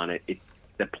frozen on it,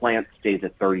 the plant stays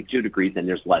at 32 degrees and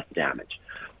there's less damage.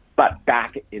 But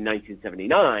back in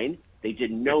 1979, they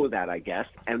didn't know that, I guess,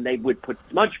 and they would put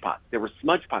smudge pots. There were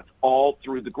smudge pots all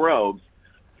through the groves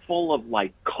full of,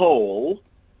 like, coal,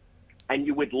 and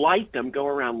you would light them, go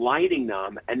around lighting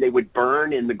them, and they would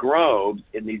burn in the groves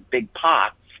in these big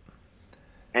pots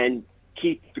and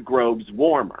keep the groves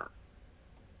warmer.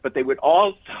 But they would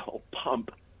also pump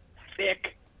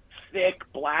thick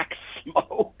black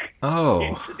smoke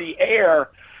into the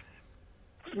air.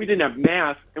 We didn't have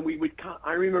masks, and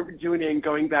I remember doing it and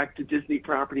going back to Disney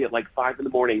property at like 5 in the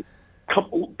morning,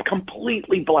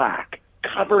 completely black,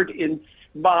 covered in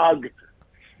smog,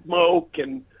 smoke,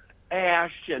 and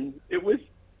ash, and it was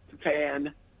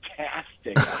fantastic.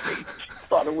 I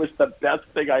thought it was the best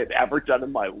thing I had ever done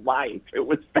in my life. It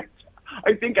was fantastic.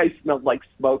 I think I smelled like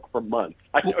smoke for months.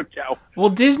 I don't know. Well,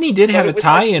 Disney did have a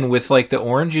tie-in with like the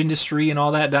orange industry and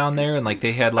all that down there, and like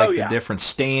they had the different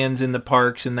stands in the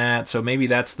parks and that. So maybe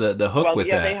that's the hook with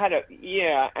that. And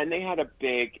they had a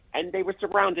big, and they were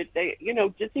surrounded.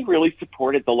 Disney really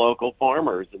supported the local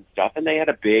farmers and stuff, and they had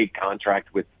a big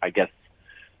contract with, I guess,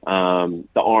 the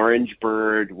Orange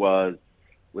Bird was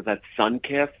that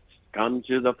Sunkist? Come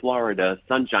to the Florida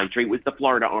Sunshine Tree. It was the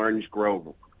Florida Orange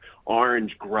Growers.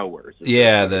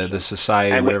 Yeah, the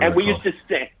society. And we used to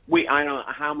sing. I don't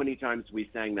know how many times we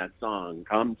sang that song.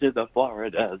 Come to the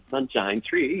Florida Sunshine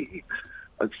Tree.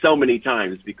 So many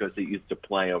times because it used to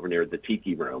play over near the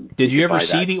Tiki Room. Did you ever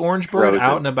see the Orange Bird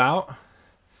out and about?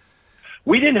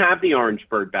 We didn't have the Orange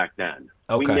Bird back then.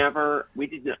 Okay. We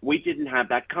didn't have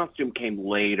that. Costume came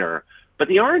later. But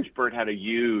the Orange Bird had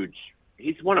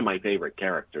he's one of my favorite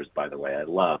characters, by the way. I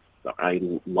love the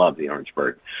Orange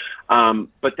Bird.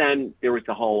 But then there was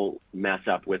the whole mess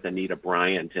up with Anita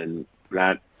Bryant, and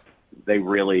when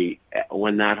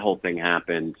that whole thing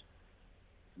happened,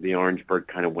 the Orange Bird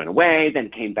kind of went away, then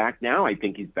came back. Now I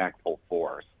think he's back full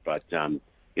force. But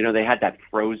They had that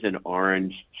frozen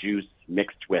orange juice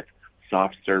mixed with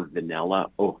soft serve vanilla.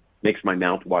 Oh, makes my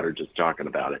mouth water just talking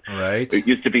about it. Right. It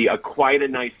used to be quite a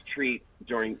nice treat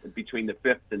between the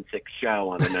 5th and 6th show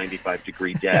on a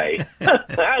 95-degree day.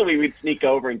 We would sneak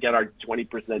over and get our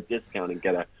 20% discount and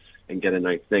get a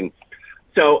nice thing.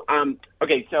 So,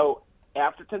 so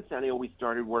after Centennial, we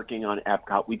started working on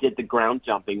Epcot. We did the ground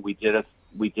dumping. We did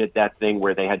that thing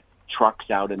where they had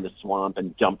trucks out in the swamp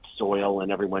and dumped soil,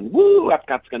 and everyone, woo,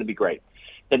 Epcot's going to be great.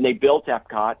 Then they built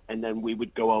Epcot, and then we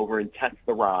would go over and test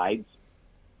the rides.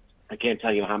 I can't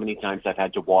tell you how many times I've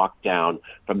had to walk down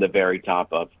from the very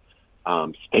top of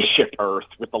Spaceship Earth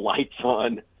with the lights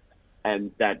on,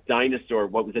 and that dinosaur,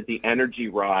 what was it, the Energy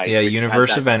Ride? Yeah,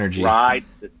 Universe of Energy. Ride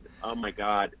system. Oh, my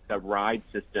God, the ride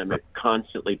system, it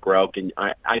constantly broke, and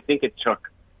I think it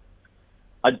took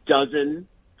a dozen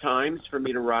times for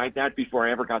me to ride that before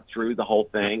I ever got through the whole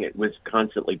thing. It was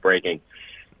constantly breaking.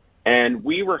 And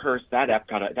we rehearsed that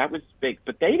Epcot. That was big,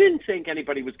 but they didn't think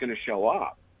anybody was going to show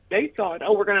up. They thought,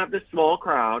 we're going to have this small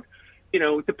crowd,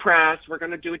 with the press. We're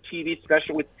going to do a TV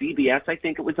special with CBS, I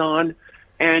think it was on.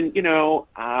 And,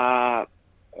 Mr.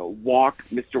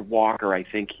 Walker, I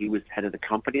think he was head of the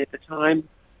company at the time.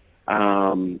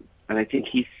 And I think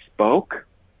he spoke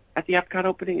at the Epcot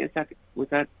opening. Was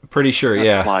that? Pretty sure,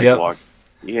 yeah. Yep.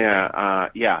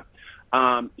 Yeah.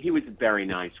 He was very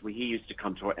nice. He used to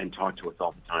come to and talk to us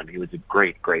all the time. He was a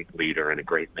great, great leader and a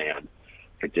great man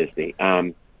for Disney.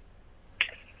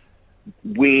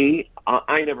 We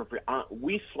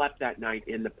slept that night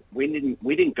we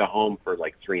didn't go home for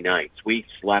like 3 nights. We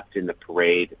slept in the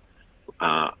parade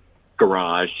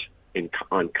garage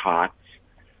on cots.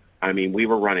 I mean,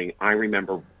 I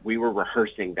remember we were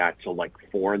rehearsing that till like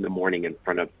 4 a.m. in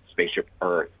front of Spaceship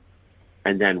Earth,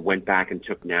 and then went back and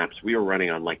took naps. We were running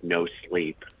on like no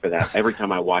sleep for that. Every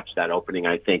time I watch that opening,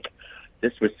 I think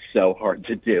this was so hard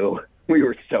to do. We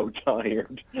were so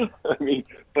tired. I mean,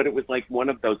 but it was like one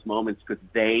of those moments because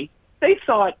they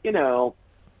thought,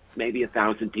 maybe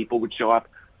 1,000 people would show up.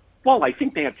 Well, I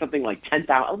think they had something like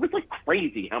 10,000. It was like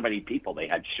crazy how many people they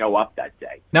had show up that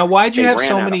day. Now, why'd you have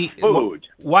so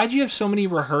many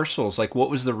rehearsals? Like, what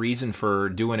was the reason for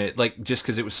doing it? Like, just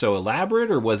because it was so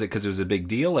elaborate, or was it because it was a big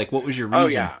deal? Like, what was your reason? Oh,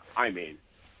 yeah. I mean,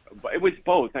 it was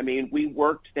both. I mean,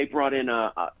 they brought in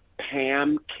a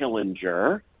Pam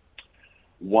Killinger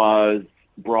was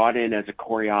brought in as a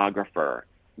choreographer.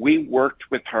 We worked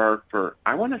with her for,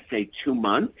 I want to say, 2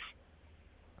 months.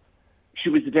 She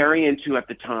was very into, at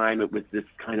the time, it was this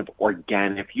kind of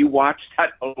organic. If you watch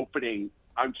that opening,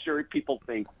 I'm sure people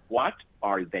think, what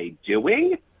are they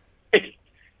doing?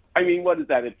 I mean, what is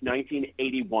that? It's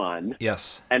 1981.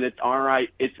 Yes. And it's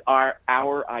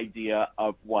our idea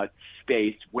of what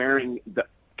space, wearing the,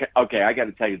 okay, I got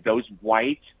to tell you,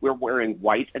 we're wearing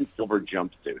white and silver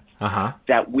jumpsuits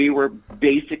that we were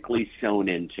basically sewn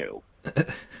into.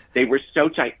 They were so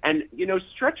tight. And,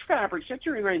 stretch fabrics, in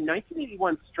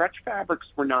 1981, stretch fabrics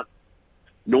were not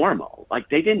normal. Like,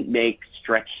 they didn't make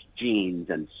stretch jeans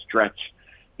and stretch,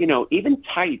 even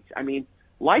tights. I mean,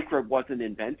 Lycra wasn't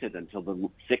invented until the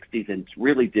 60s and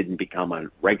really didn't become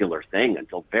a regular thing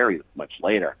until very much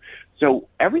later. So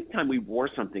every time we wore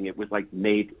something, it was, like,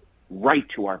 made right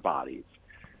to our bodies.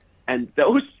 And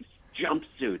those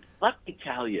jumpsuits, let me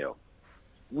tell you,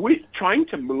 we trying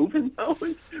to move in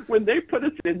those. When they put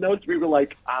us in those, we were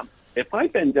like, if I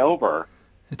bend over,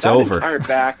 it's over. Entire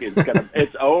back is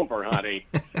it's over, honey.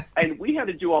 And we had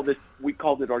to do all this. We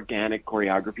called it organic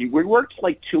choreography. We worked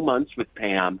like 2 months with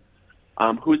Pam,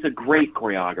 who's a great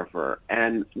choreographer,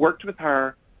 and worked with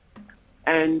her.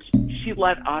 And she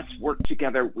let us work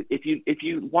together. If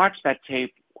you watch that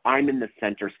tape, I'm in the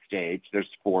center stage. There's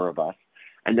 4 of us,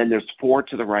 and then there's 4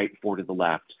 to the right, 4 to the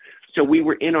left. So we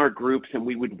were in our groups, and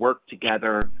we would work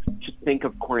together to think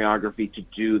of choreography to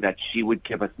do that. She would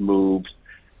give us moves.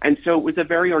 And so it was a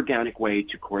very organic way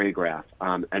to choreograph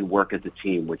and work as a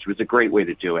team, which was a great way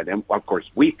to do it. And, of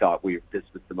course, we thought this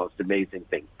was the most amazing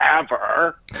thing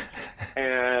ever.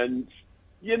 And,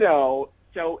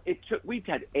 so we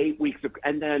had 8 weeks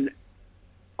and then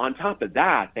on top of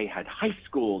that, they had high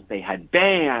schools, they had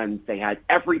bands, they had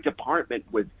every department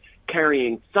was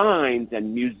carrying signs,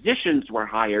 and musicians were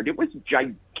hired. It was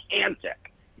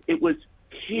gigantic. It was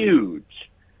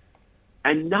huge.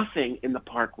 And nothing in the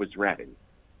park was ready.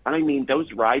 I mean,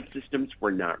 those ride systems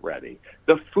were not ready.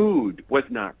 The food was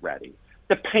not ready.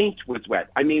 The paint was wet.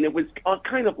 I mean, it was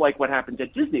kind of like what happened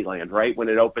at Disneyland, right? When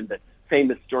it opened, the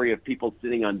famous story of people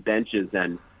sitting on benches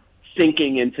and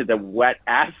sinking into the wet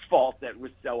asphalt that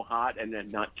was so hot and had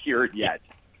not cured yet.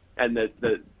 And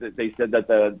they said that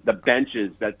the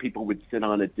benches that people would sit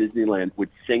on at Disneyland would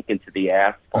sink into the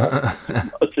asphalt.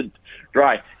 It wasn't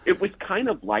dry. It was kind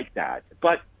of like that.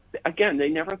 But again, they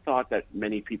never thought that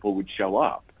many people would show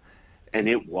up. And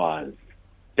it was.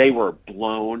 We were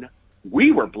blown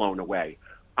away.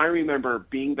 I remember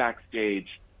being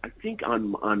backstage. I think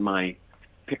on my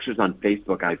pictures on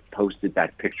Facebook, I posted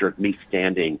that picture of me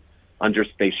standing under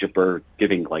Spaceship Earth,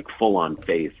 giving like full-on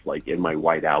face, like in my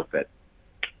white outfit.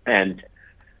 And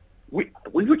we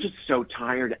were just so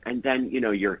tired. And then,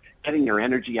 you're getting your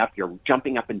energy up, you're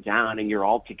jumping up and down, and you're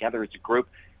all together as a group.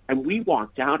 And we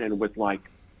walked out and it was like,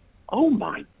 oh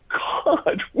my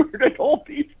God, where did all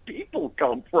these people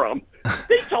come from?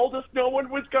 They told us no one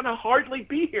was going to hardly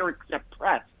be here except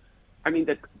press. I mean,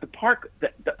 the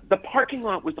parking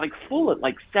lot was like full at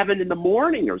like 7 a.m.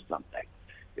 or something.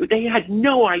 They had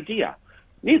no idea.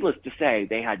 Needless to say,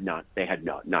 they had not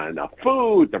enough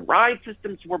food. The ride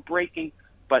systems were breaking,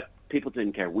 but people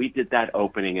didn't care. We did that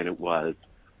opening, and it was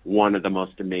one of the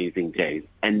most amazing days.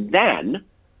 And then,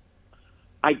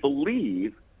 I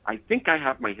think I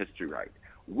have my history right.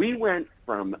 We went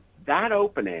from that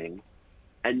opening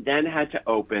and then had to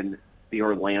open the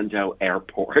Orlando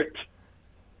airport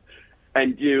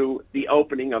and do the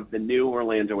opening of the new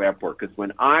Orlando airport. Because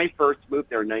when I first moved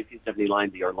there in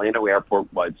 1979, the Orlando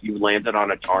airport was, you landed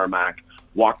on a tarmac,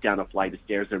 walked down a flight of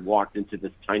stairs, and walked into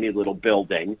this tiny little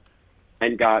building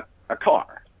and got a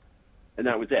car. And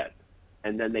that was it.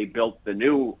 And then they built the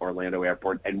new Orlando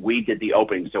airport, and we did the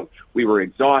opening. So we were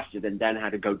exhausted and then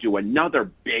had to go do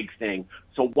another big thing.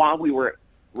 So while we were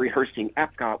rehearsing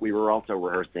Epcot, we were also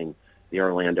rehearsing the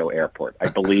Orlando airport. I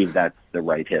believe that's the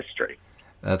right history.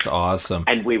 That's awesome.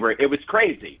 And it was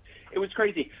crazy. It was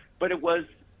crazy. But it was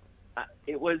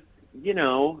it was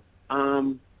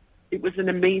an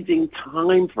amazing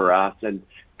time for us, and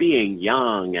being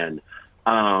young, and,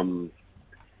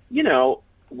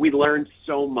 we learned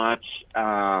so much,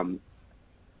 and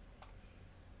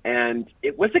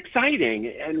it was exciting.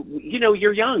 And,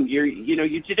 you're young.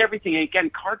 You did everything. And again,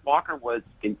 Cart Walker was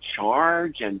in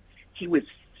charge, and he was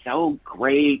so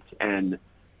great. And,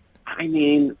 I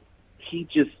mean, he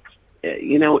just,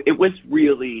 it was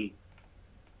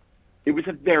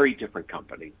a very different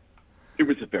company. It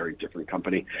was a very different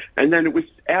company. And then it was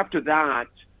after that,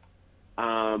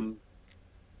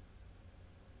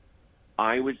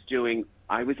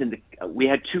 we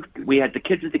had the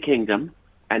Kids of the Kingdom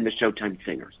and the Showtime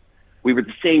Singers. We were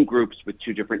the same groups with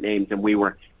two different names, and we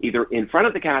were either in front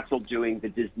of the castle doing the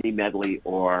Disney medley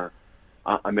or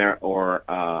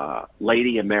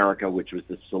Lady America, which was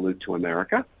the Salute to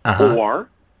America,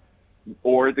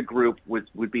 or the group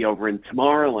would be over in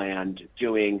Tomorrowland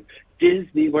doing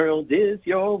Disney World is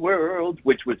Your World,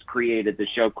 which was the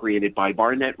show created by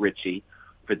Barnett Ritchie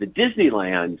for the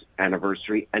Disneyland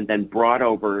anniversary, and then brought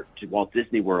over to Walt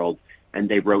Disney World, and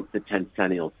they wrote the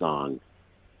Tencennial song.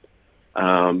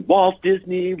 Walt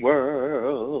Disney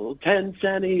World,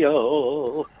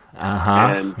 Tencennial.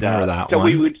 And remember that so one.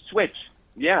 we would switch.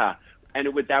 Yeah. And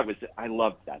I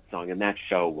loved that song, and that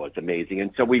show was amazing.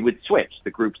 And so we would switch.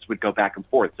 The groups would go back and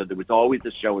forth. So there was always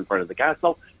a show in front of the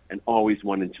castle and always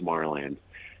one in Tomorrowland.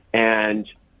 And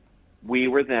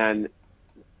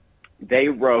they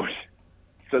wrote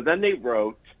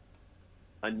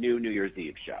a new New Year's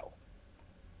Eve show.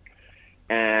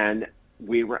 And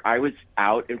I was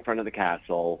out in front of the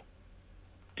castle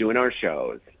doing our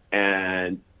shows,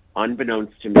 and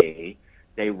unbeknownst to me,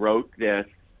 they wrote this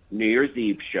New Year's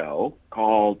Eve show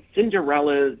called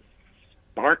Cinderella's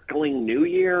Sparkling New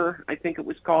Year, I think it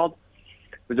was called.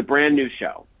 It was a brand new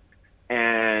show.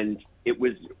 And it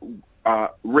was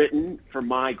written for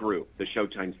my group, the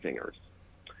Showtime Singers.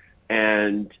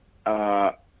 And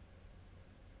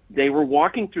they were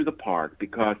walking through the park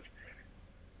because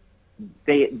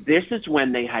this is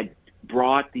when they had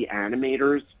brought the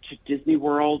animators to Disney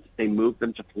World. They moved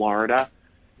them to Florida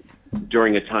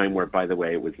during a time where, by the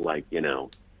way, it was like, the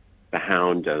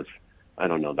Hound of,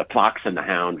 the Fox and the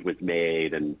Hound was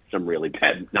made, and some really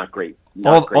bad, not great.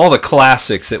 All the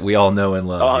classics that we all know and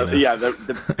love. Yeah,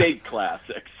 the big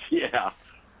classics, yeah.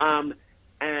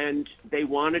 And they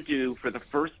wanted to, for the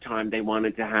first time, they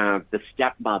wanted to have the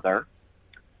stepmother,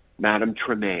 Madame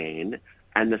Tremaine,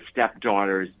 and the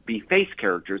stepdaughters be face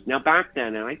characters. Now, back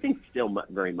then, and I think still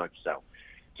very much so,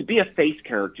 to be a face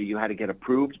character, you had to get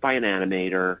approved by an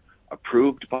animator,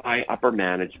 approved by upper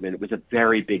management. It was a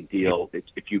very big deal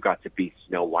if you got to be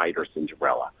Snow White or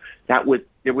Cinderella.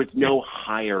 There was no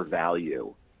higher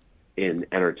value in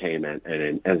entertainment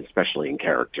and especially in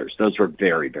characters. Those were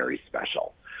very, very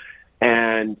special.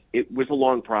 And it was a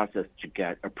long process to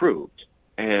get approved.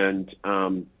 And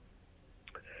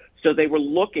So they were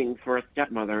looking for a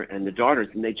stepmother and the daughters,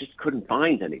 and they just couldn't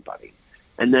find anybody.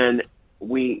 And then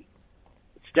we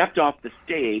stepped off the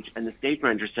stage, and the stage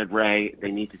manager said, "Ray,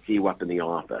 they need to see you up in the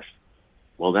office."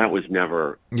 Well, that was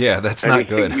never that's not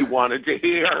anything good. you wanted to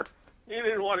hear. You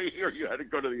didn't want to hear you had to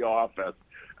go to the office.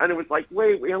 And it was like,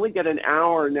 wait, we only get an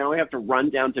hour. Now I have to run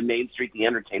down to Main Street. The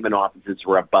entertainment offices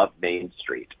were above Main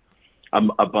Street,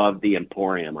 above the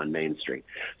Emporium on Main Street.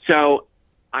 So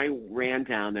I ran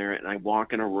down there, and I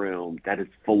walk in a room that is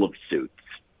full of suits,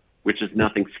 which is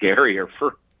nothing scarier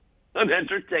for an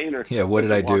entertainer. Yeah, what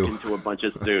did I do? Walk into a bunch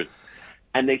of suits.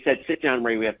 And they said, "Sit down,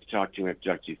 Ray. We have to talk to you. We have to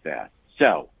talk to you fast."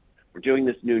 So we're doing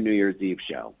this New Year's Eve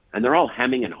show. And they're all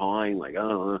hemming and hawing, like,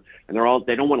 and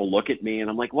they don't want to look at me. And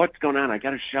I'm like, "What's going on? I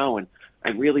got a show, and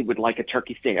I really would like a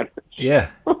turkey sandwich." Yeah.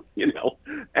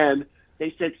 And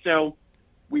they said, "So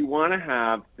we want to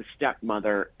have the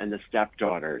stepmother and the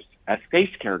stepdaughters as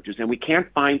face characters, and we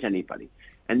can't find anybody.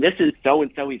 And this is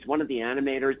so-and-so. He's one of the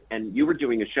animators, and you were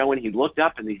doing a show, and he looked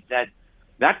up, and he said,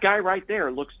 'That guy right there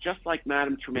looks just like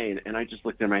Madame Tremaine.'" And I just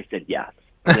looked at him, and I said, "Yes."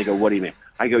 And they go, "What do you mean?"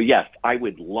 I go, "Yes, I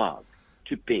would love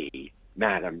to be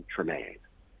Madame Tremaine."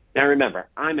 Now remember,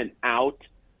 I'm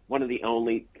one of the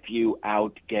only few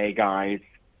out gay guys,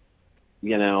 at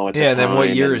the And then what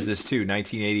time. year And is this too?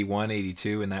 1981,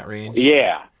 82, in that range?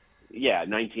 Yeah,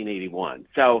 1981.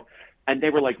 So, and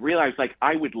they were like, "Really?" I was like,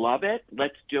 "I would love it.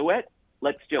 Let's do it.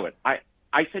 Let's do it." I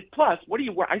said, "Plus,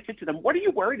 I said to them, what are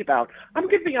you worried about? I'm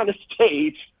going to be on a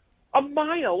stage a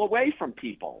mile away from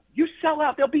people. You sell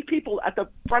out. There'll be people at the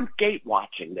front gate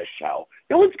watching this show.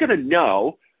 No one's going to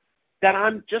know that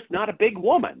I'm just not a big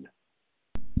woman,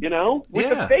 with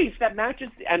Yeah. the face that matches."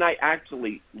 And I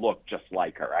actually look just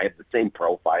like her. I have the same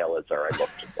profile as her. I look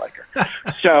just like her.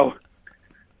 So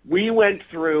we went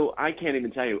through, I can't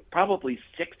even tell you, probably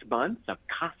 6 months of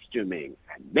costuming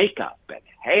and makeup and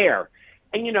hair.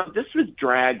 And, this was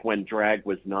drag when drag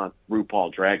was not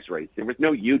RuPaul Drag Race. There was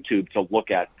no YouTube to look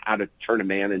at how to turn a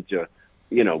man into,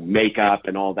 makeup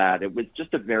and all that. It was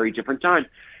just a very different time.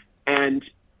 And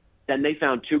then they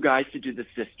found 2 guys to do the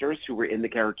sisters who were in the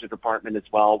character department as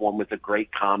well. One was a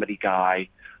great comedy guy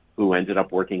who ended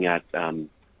up working at,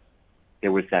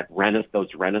 there was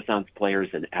those Renaissance players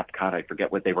in Epcot. I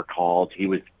forget what they were called. He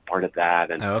was part of that.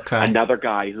 And Okay. another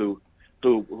guy who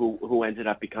ended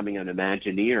up becoming an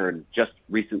Imagineer and just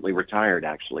recently retired,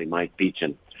 actually, Mike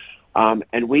Beechin.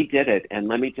 And we did it. And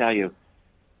let me tell you,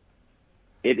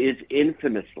 it is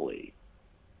infamously,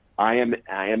 I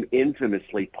am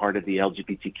infamously part of the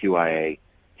LGBTQIA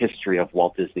history of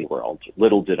Walt Disney World.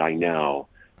 Little did I know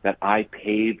that I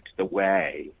paved the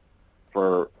way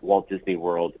for Walt Disney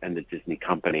World and the Disney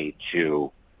Company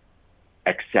to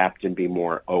accept and be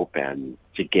more open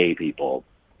to gay people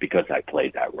because I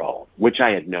played that role, which I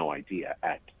had no idea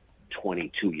at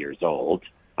 22 years old.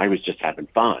 I was just having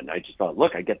fun. I just thought,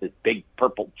 look, I get this big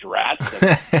purple dress,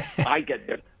 and I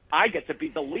get to be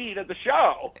the lead of the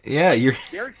show. Yeah, you're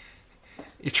They're-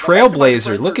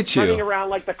 trailblazer. Look at running you. around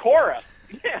like the chorus.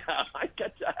 Yeah, I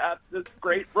get to have this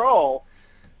great role.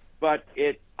 But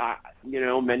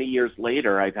many years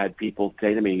later, I've had people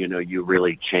say to me, "You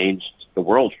really changed the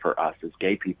world for us as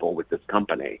gay people with this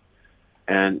company."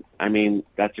 And I mean,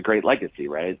 that's a great legacy,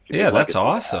 right? It's a Yeah, good that's legacy to have.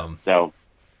 awesome. So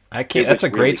I can't. it That's a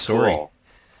was great really story. cool.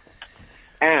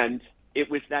 And it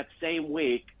was that same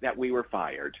week that we were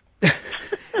fired.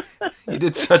 You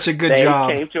did such a good They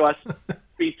job. came to us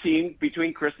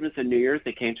between Christmas and New Year's.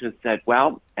 They came to us and said,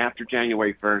 "Well, after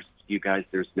January 1st, you guys,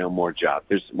 there's no more jobs.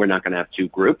 We're not going to have 2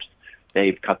 groups.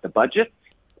 They've cut the budget."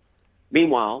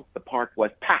 Meanwhile, the park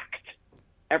was packed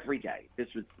every day.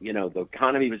 This was, the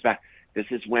economy was back. This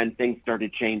is when things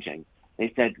started changing.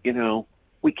 They said,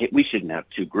 we shouldn't have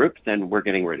 2 groups, and we're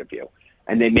getting rid of you.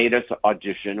 And they made us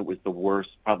audition. It was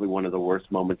probably one of the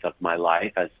worst moments of my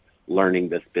life as learning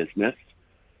this business,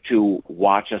 to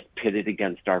watch us pitted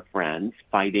against our friends,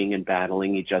 fighting and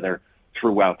battling each other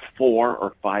throughout 4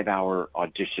 or 5 hour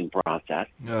audition process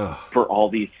Ugh. for all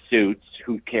these suits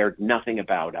who cared nothing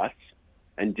about us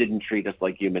and didn't treat us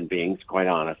like human beings, quite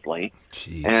honestly.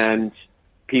 Jeez. And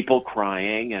people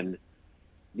crying and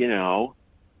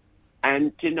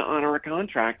didn't honor a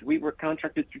contract. We were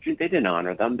contracted through, they didn't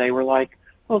honor them. They were like,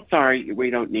 "Oh, sorry, we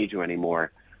don't need you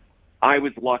anymore." I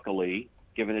was luckily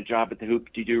given a job at the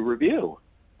Hoop-de-Doo Review.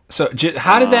 So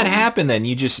how did that happen then?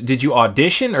 Did you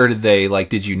audition, or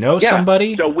did you know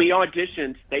somebody? So we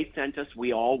auditioned. They sent us.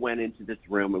 We all went into this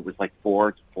room. It was like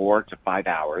 4 to 5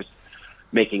 hours,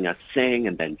 making us sing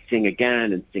and then sing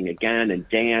again and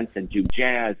dance and do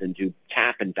jazz and do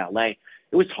tap and ballet.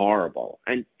 It was horrible,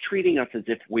 and treating us as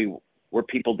if we were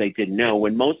people they didn't know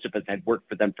when most of us had worked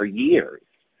for them for years.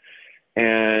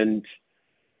 And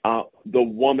a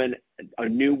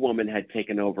new woman had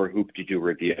taken over Hoop-Dee-Doo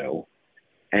Review,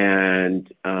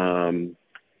 and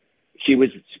she was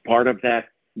part of that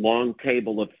long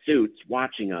table of suits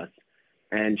watching us,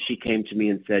 and she came to me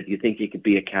and said, "You think you could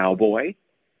be a cowboy?"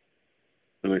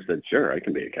 And I said, "Sure, I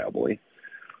can be a cowboy."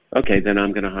 "Okay, then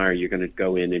I'm going to hire you. You're going to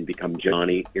go in and become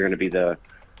Johnny. You're going to be the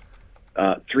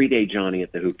 3-day Johnny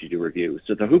at the Hoop-Dee-Doo Review."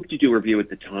 So the Hoop-Dee-Doo Review at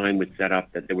the time was set up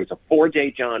that there was a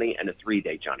 4-day Johnny and a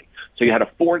 3-day Johnny. So you had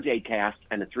a 4-day cast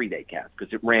and a 3-day cast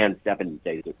because it ran 7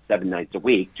 nights a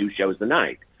week, 2 shows a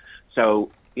night.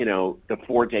 So, the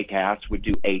 4-day cast would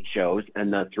do 8 shows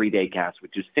and the 3-day cast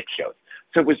would do 6 shows.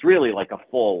 So it was really like a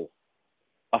full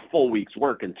week's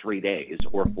work in 3 days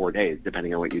or 4 days,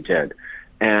 depending on what you did.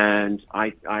 And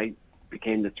I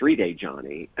became the 3-day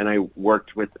Johnny, and I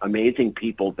worked with amazing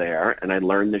people there, and I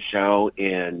learned the show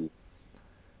in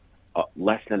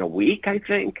less than a week, I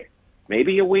think,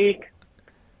 maybe a week,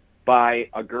 by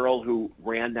a girl who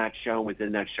ran that show, was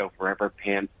in that show forever,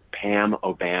 Pammy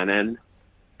O'Bannon,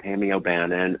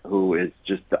 who is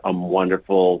just a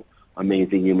wonderful,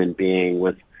 amazing human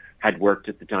being, had worked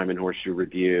at the Diamond Horseshoe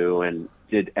Review and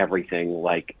did everything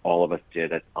like all of us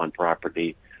did on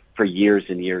property. For years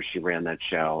and years, she ran that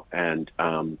show. And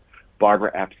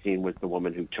Barbara Epstein was the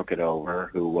woman who took it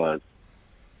over, who was,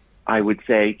 I would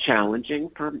say, challenging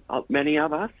for many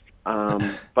of us.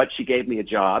 But she gave me a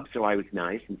job, so I was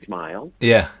nice and smiled.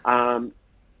 Yeah.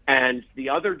 And the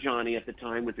other Johnny at the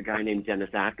time was a guy named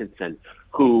Dennis Atkinson,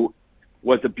 who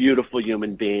was a beautiful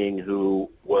human being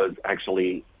who was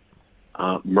actually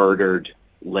murdered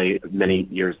a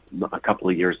couple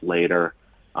of years later,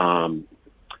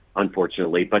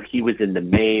 unfortunately. But he was in the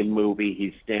Mame movie.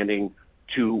 He's standing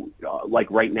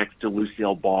right next to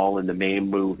Lucille Ball in the Mame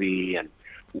movie, and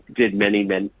did many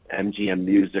MGM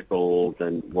musicals,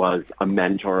 and was a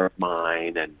mentor of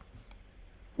mine, and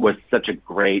was such a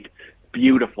great,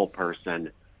 beautiful person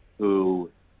who,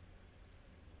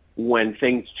 when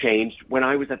things changed, when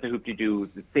I was at the Hoop-Dee-Doo,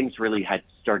 things really had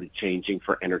started changing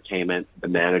for entertainment. The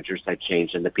managers had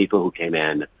changed, and the people who came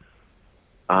in,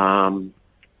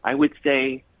 I would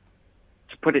say,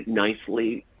 to put it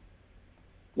nicely,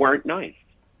 weren't nice.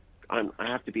 I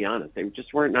have to be honest. They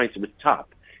just weren't nice. It was tough.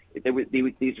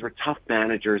 These were tough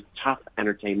managers, tough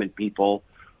entertainment people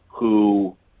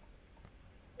who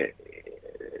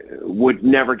would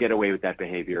never get away with that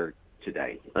behavior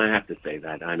today. I have to say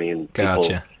that. I mean,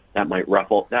 Gotcha. That might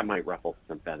ruffle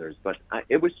some feathers, but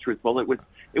it was truthful. It was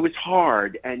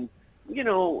hard, and it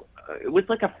was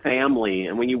like a family.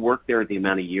 And when you work there the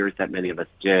amount of years that many of us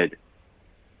did,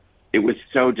 it was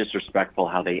so disrespectful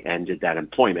how they ended that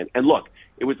employment. And look,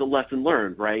 it was a lesson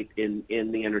learned, right? In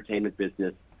the entertainment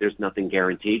business, there's nothing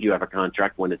guaranteed. You have a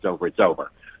contract. When it's over, it's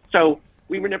over. So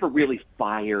we were never really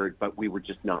fired, but we were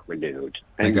just not renewed.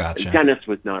 And I gotcha. Dennis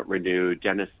was not renewed.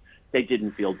 They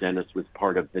didn't feel Dennis was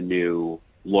part of the new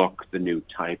look, the new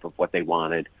type of what they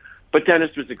wanted. But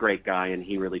Dennis was a great guy, and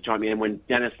he really taught me. And when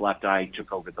Dennis left, I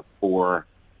took over the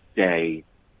 4-day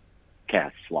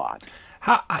cast slot.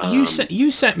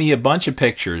 You sent me a bunch of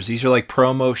pictures. These are like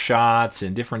promo shots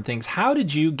and different things. How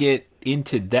did you get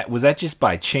into that? Was that just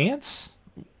by chance?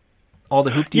 All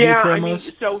the Hoop-Dee-Doo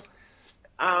promos?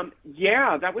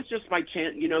 That was just by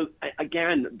chance.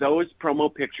 Again, those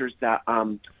promo pictures that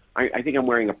I think I'm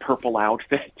wearing a purple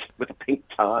outfit with a pink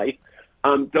tie.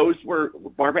 Those were,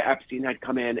 Barbara Epstein had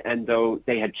come in, and though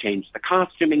they had changed the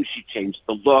costuming, she changed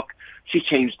the look, she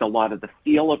changed a lot of the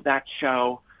feel of that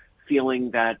show,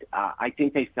 feeling that I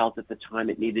think they felt at the time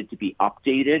it needed to be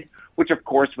updated, which of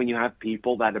course when you have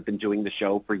people that have been doing the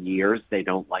show for years, they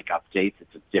don't like updates.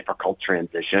 It's a difficult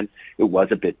transition. It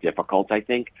was a bit difficult, I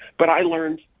think. But I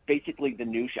learned basically the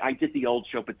new show. I did the old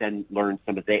show, but then learned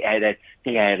some of they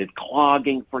added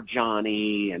clogging for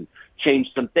Johnny and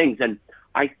changed some things. And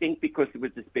I think because it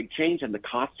was this big change and the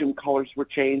costume colors were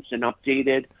changed and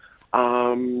updated,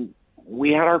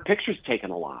 we had our pictures taken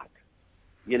a lot,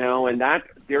 and I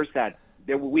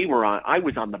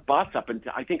was on the bus up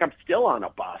until, I think I'm still on a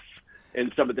bus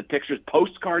in some of the pictures.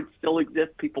 Postcards still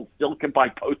exist. People still can buy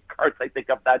postcards, I think,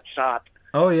 of that shot.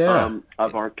 Oh, yeah.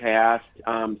 Of our cast.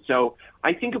 So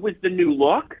I think it was the new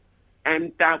look,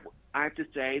 and that, I have to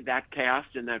say, that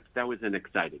cast, and that was an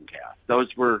exciting cast.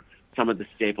 Those were some of the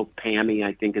staples. Pammy,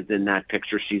 I think, is in that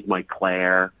picture. She's my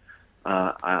Claire.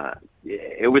 Those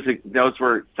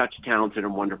were such talented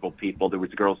and wonderful people. There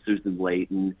was a girl, Susan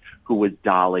Layton, who was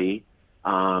Dolly.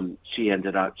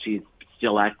 She's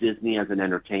still at Disney as an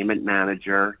entertainment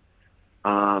manager.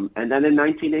 And then in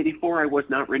 1984, I was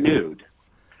not renewed.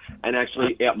 And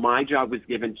actually, my job was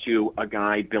given to a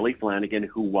guy, Billy Flanagan,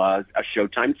 who was a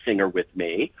Showtime singer with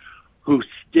me, who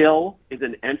still is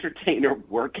an entertainer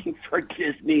working for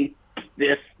Disney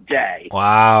this day.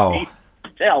 Wow.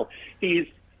 He's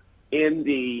in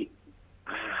the,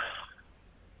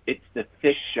 it's the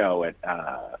fish show at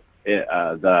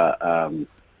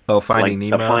Finding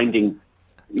Nemo? the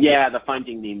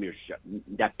Finding Nemo show.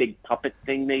 That big puppet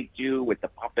thing they do with the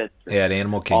puppets. Yeah, at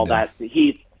Animal Kingdom. All that.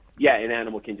 In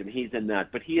Animal Kingdom. He's in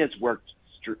that. But he has worked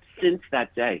since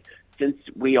that day. Since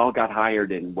we all got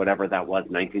hired in whatever that was,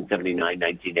 1979,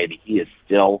 1980, he is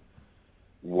still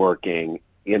working,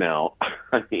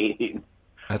 I mean,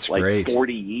 that's like great.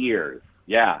 40 years.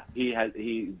 Yeah,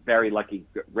 he's very lucky,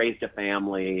 raised a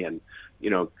family, and,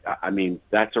 I mean,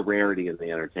 that's a rarity in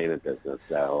the entertainment business.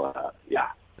 So, yeah.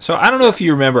 So I don't know if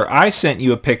you remember, I sent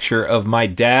you a picture of my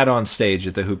dad on stage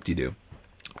at the Hoop-Dee-Doo.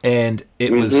 And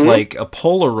it was like a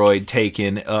Polaroid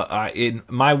taken.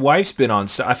 My wife's been on.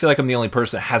 I feel like I'm the only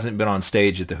person that hasn't been on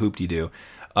stage at the Hoop-Dee-Doo.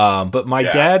 But my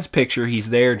dad's picture, he's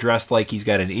there dressed like he's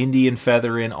got an Indian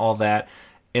feather in, all that.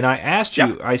 And I asked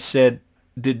you, I said,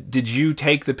 did you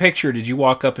take the picture? Did you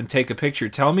walk up and take a picture?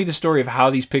 Tell me the story of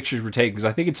how these pictures were taken, because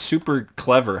I think it's super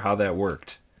clever how that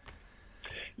worked.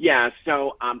 Yeah,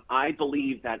 so I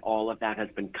believe that all of that has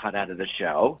been cut out of the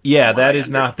show. Yeah, that is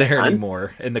not there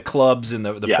anymore. And the clubs and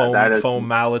the foam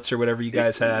mallets or whatever you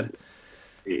guys had.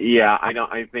 Yeah,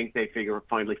 I think they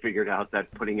finally figured out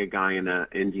that putting a guy in an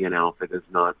Indian outfit is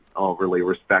not overly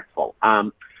respectful.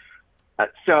 I'm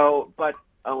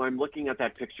looking at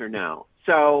that picture now.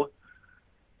 So,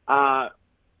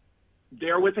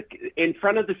 there was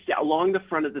along the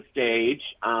front of the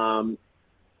stage.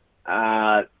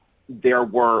 There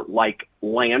were like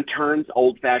lanterns,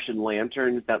 old-fashioned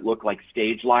lanterns that look like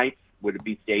stage lights. Would it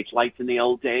be stage lights in the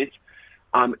old days?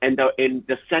 And in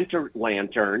the center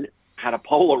lantern had a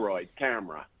Polaroid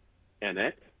camera in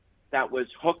it that was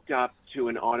hooked up to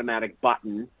an automatic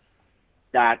button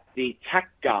that the tech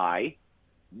guy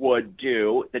would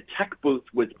do. The tech booth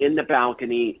was in the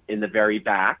balcony in the very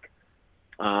back,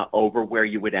 over where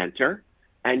you would enter.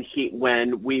 And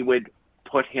when we would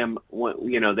put him,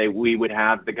 we would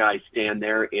have the guy stand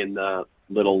there in the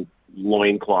little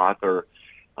loincloth or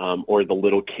the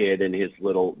little kid in his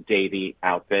little Davy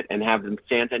outfit and have them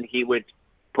stand, and he would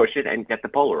push it and get the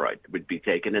Polaroid would be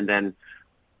taken. And then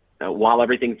while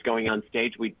everything's going on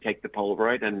stage, we'd take the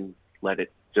Polaroid and let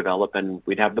it develop, and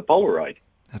we'd have the Polaroid.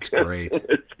 That's great.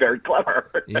 It's very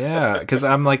clever. Yeah, because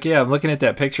I'm looking at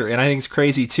that picture, and I think it's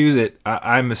crazy too that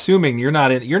I'm assuming you're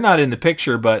not in the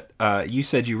picture, but you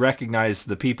said you recognized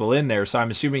the people in there, so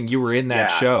I'm assuming you were in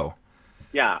that show.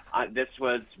 Yeah, this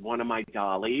was one of my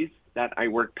dollies that I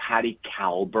worked, Patty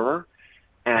Kalber,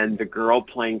 and the girl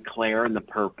playing Claire in the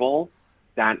purple,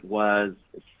 that was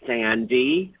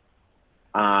Sandy,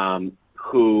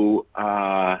 who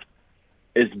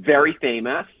is very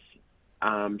famous.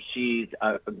 She's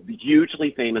a hugely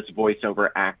famous voiceover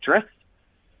actress,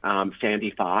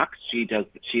 Sandy Fox. She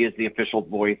is the official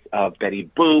voice of Betty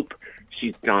Boop.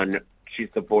 She's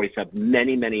the voice of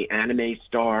many, many anime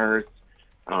stars,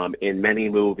 in many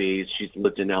movies. She's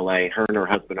lived in LA. Her and her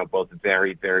husband are both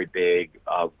very, very big,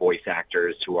 voice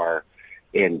actors who are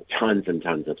in tons and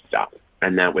tons of stuff.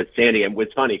 And that was Sandy. And it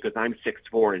was funny because I'm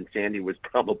 6'4", and Sandy was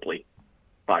probably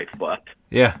 5 foot.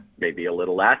 Yeah. Maybe a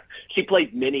little less. She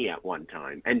played Minnie at one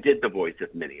time and did the voice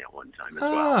of Minnie at one time as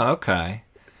well. Oh, okay.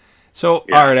 So,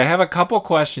 all right, I have a couple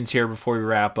questions here before we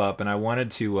wrap up, and I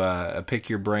wanted to pick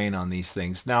your brain on these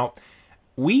things. Now,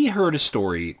 we heard a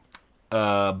story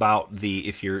about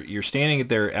if you're standing at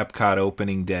their Epcot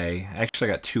opening day. Actually,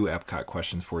 I got 2 Epcot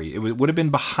questions for you. It would have been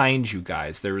behind you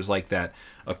guys. There was like that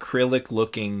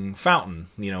acrylic-looking fountain,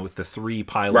 with the 3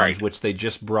 pylons, right, which they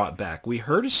just brought back. We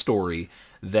heard a story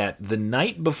that the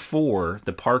night before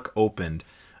the park opened,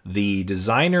 the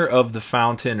designer of the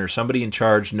fountain or somebody in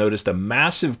charge noticed a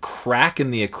massive crack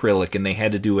in the acrylic, and they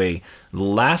had to do a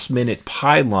last-minute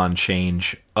pylon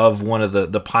change of one of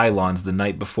the pylons the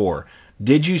night before.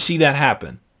 Did you see that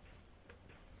happen?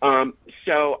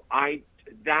 So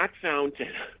that fountain,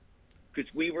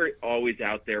 because we were always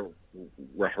out there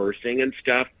rehearsing and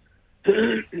stuff,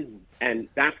 and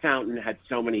that fountain had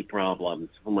so many problems.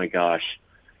 Oh my gosh.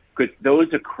 Because those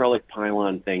acrylic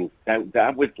pylon things,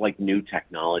 that was like new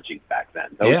technology back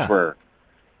then. Those were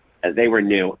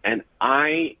new. And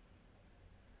I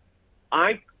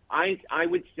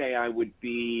would say I would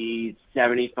be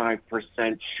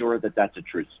 75% sure that that's a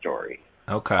true story.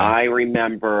 Okay. I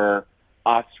remember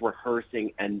us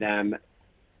rehearsing and them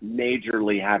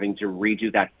majorly having to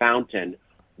redo that fountain,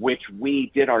 which we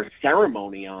did our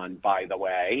ceremony on, by the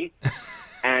way,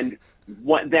 and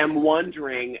them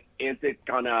wondering, is it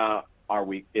gonna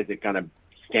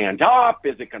stand up?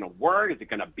 Is it gonna work? Is it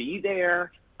gonna be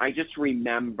there? I just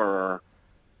remember.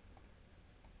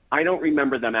 I don't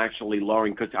remember them actually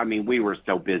lowering because, I mean, we were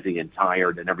so busy and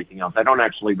tired and everything else. I don't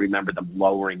actually remember them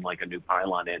lowering like a new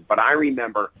pylon in, but I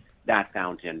remember that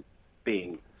fountain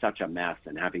being such a mess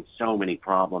and having so many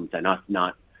problems and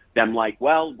them like,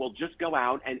 well, we'll just go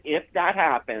out, and if that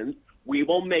happens, we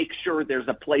will make sure there's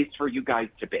a place for you guys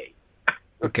to be.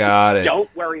 Got it.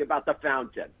 Don't worry about the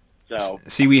fountain. So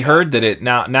see, we heard that it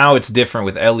now it's different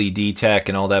with LED tech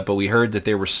and all that, but we heard that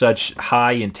there were such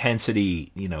high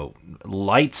intensity,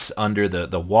 lights under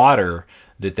the water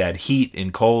that heat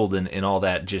and cold and all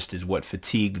that just is what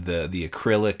fatigued the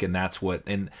acrylic,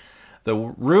 and the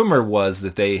rumor was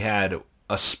that they had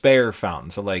a spare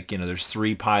fountain. So there's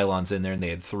 3 pylons in there and they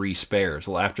had 3 spares.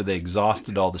 Well, after they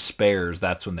exhausted all the spares,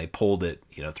 that's when they pulled it,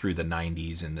 through the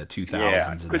 90s and the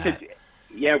 2000s.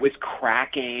 It was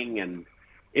cracking, and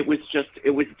it was just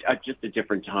a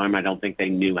different time. I don't think they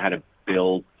knew how to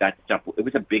build that stuff. It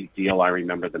was a big deal. I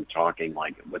remember them talking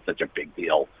like it was such a big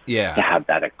deal to have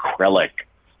that acrylic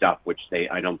stuff, which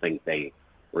I don't think it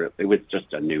was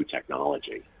just a new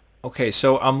technology. Okay,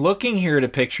 so I'm looking here at a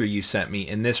picture you sent me,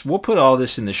 and we'll put all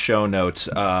this in the show notes.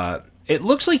 It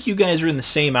looks like you guys are in the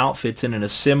same outfits and in a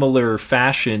similar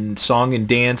fashion, song and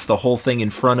dance, the whole thing in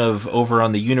front of over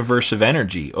on the Universe of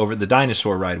Energy, over the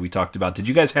dinosaur ride we talked about. Did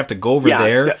you guys have to go over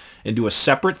there and do a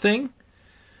separate thing?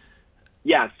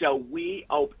 Yeah, so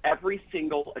every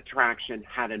single attraction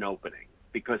had an opening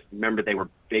because, remember, they were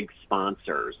big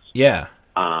sponsors. Yeah.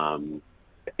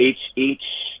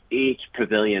 Each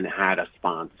pavilion had a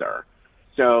sponsor.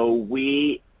 So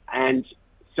we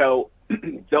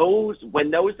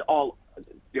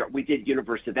did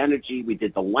Universe of Energy, we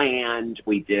did the Land,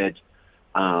 we did,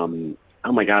 oh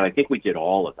my God, I think we did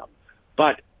all of them.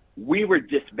 But we were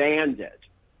disbanded.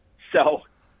 So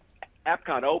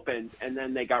Epcot opened, and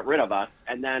then they got rid of us,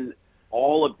 and then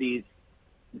all of these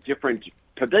different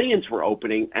pavilions were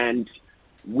opening, and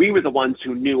we were the ones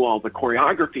who knew all the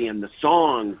choreography and the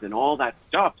songs and all that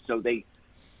stuff, so they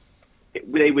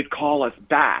would call us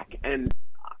back. And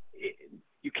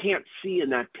you can't see in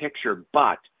that picture,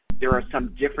 but there are some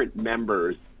different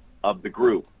members of the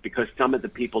group because some of the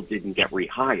people didn't get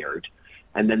rehired,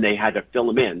 and then they had to fill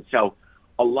them in. So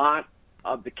a lot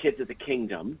of the Kids of the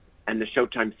Kingdom and the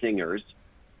Showtime Singers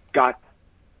got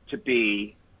to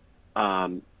be,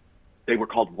 they were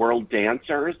called World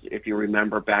Dancers. If you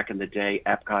remember back in the day,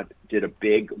 Epcot did a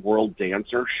big World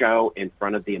Dancer show in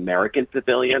front of the American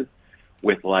Pavilion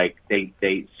with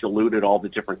they saluted all the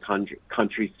different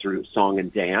countries through song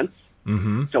and dance.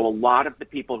 Mm-hmm. So a lot of the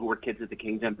people who were Kids of the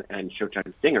Kingdom and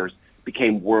Showtime Singers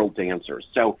became World Dancers.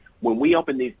 So when we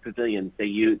opened these pavilions,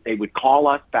 they would call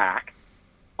us back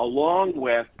along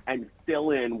with and fill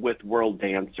in with World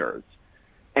Dancers.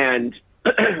 And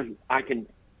I can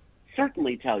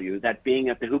certainly tell you that being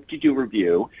at the Hoop-de-Doo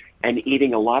Review and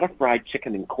eating a lot of fried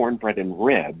chicken and cornbread and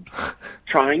ribs,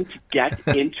 trying to get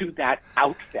into that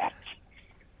outfit,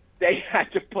 they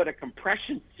had to put a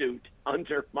compression suit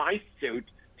under my suit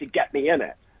to get me in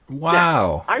it. Wow.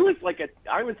 Now, I was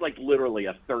like literally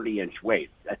a 30-inch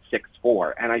waist at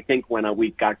 6'4", and I think when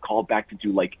we got called back to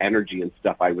do like energy and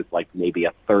stuff, I was like maybe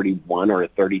a 31 or a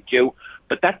 32.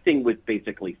 But that thing was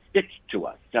basically stitched to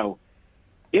us, so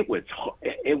it was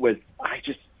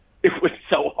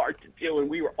so hard to do,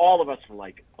 and all of us were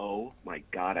like, oh my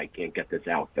God, I can't get this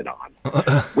outfit on.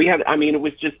 It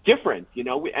was just different,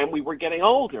 and we were getting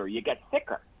older. You get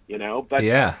thicker. But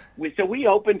yeah. We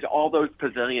opened all those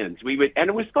pavilions. And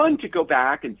it was fun to go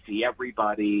back and see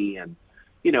everybody and,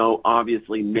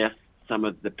 obviously miss some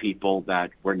of the people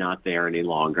that were not there any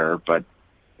longer. But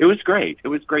it was great. It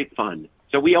was great fun.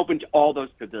 So we opened all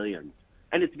those pavilions.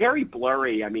 And it's very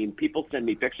blurry. I mean, people send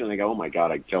me pictures and they go, oh my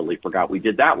God, I totally forgot we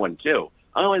did that one too.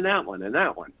 Oh, and that one, and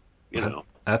that one,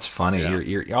 That's funny. Yeah.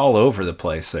 You're all over the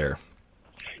place there.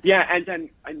 Yeah, and then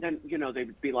they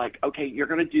would be like, okay, you're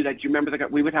going to do that. Do you remember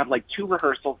we would have like 2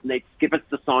 rehearsals, and they'd give us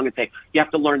the song and say, you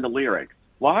have to learn the lyrics.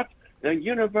 What? The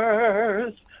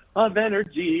universe of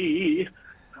energy,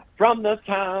 from the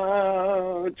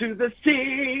town to the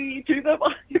sea to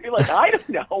the... You'd be like, I don't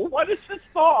know. What is this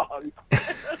song?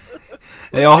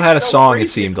 They all had a song,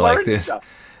 it seemed like this. Stuff.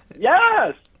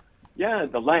 Yes. Yeah,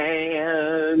 the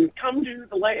land, come to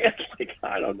the land. Like,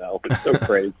 I don't know. It's so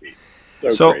crazy.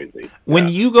 So crazy. When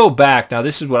you go back, now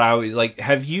this is what I always like,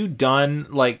 have you done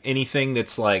like anything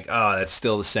that's like, oh, that's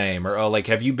still the same? Or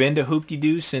have you been to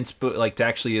Hoop-de-Doo since to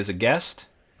actually as a guest?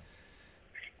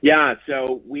 Yeah,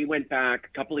 so we went back a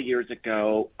couple of years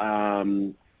ago,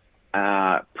 COVID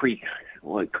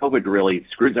really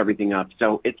screws everything up.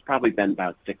 So it's probably been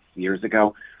about 6 years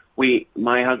ago.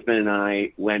 my husband and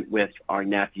I went with our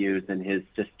nephews and his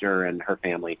sister and her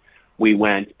family. We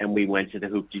went to the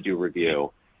Hoop-de-Doo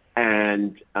review,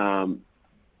 and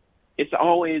it's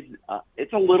always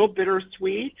it's a little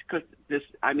bittersweet because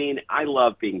I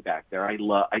love being back there.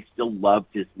 I still love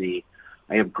Disney.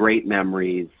 I have great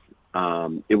memories.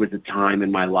 It was a time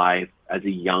in my life as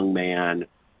a young man,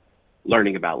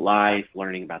 learning about life,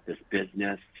 learning about this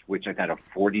business, which I've had a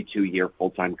 42-year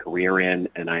full-time career in,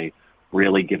 and I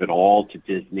really give it all to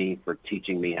Disney for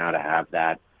teaching me how to have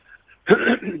that.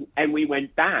 And we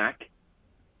went back,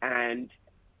 and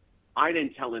I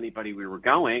didn't tell anybody we were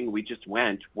going. We just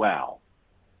went. Well,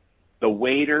 the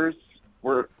waiters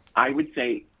were, I would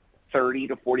say, 30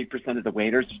 to 40% of the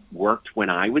waiters worked when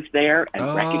I was there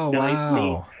and recognized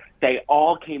me. They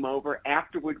all came over.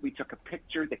 Afterward, we took a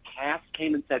picture. The cast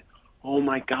came and said, "Oh,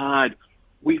 my God,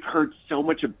 we've heard so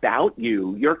much about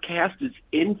you. Your cast is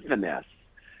infamous."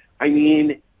 I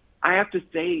mean, I have to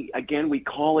say, again, we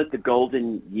call it the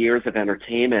golden years of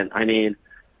entertainment. I mean,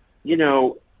 you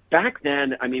know, back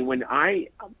then, I mean, when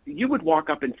you would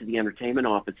walk up into the entertainment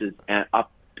offices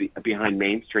up behind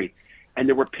Main Street, and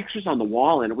there were pictures on the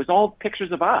wall, and it was all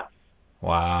pictures of us.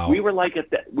 Wow. We were like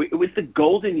it was the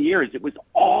golden years. It was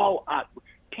all us,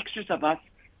 pictures of us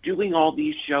doing all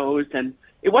these shows, and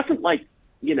it wasn't like,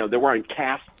 you know, there weren't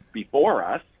casts before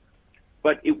us,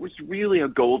 but it was really a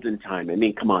golden time. I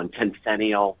mean, come on,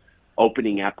 Tencennial,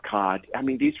 opening Epcot. I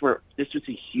mean, this was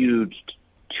a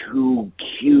two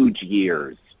huge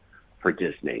years for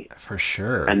Disney. For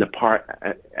sure. And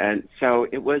so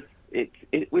it was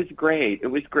great. It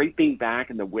was great being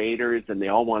back, and the waiters, and they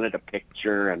all wanted a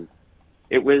picture, and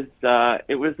it was a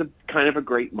kind of a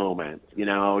great moment, you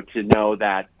know, to know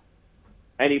that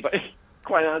anybody,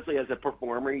 quite honestly, as a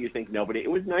performer, you think nobody.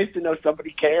 It was nice to know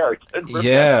somebody cared.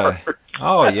 Yeah.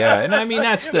 Oh yeah, and I mean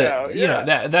that's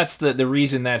that's the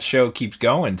reason that show keeps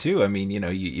going too. I mean, you know,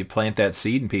 you plant that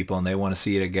seed in people, and they want to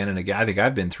see it again and again. I think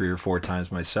I've been 3 or 4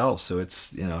 times myself, so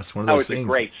it's, you know, it's one of those things. It's a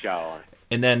great show.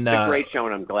 And then it's a great show,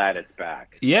 and I'm glad it's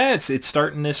back. Yeah, it's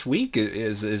starting this week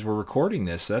as we're recording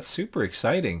this. So that's super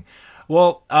exciting.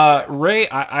 Well, Ray,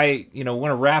 I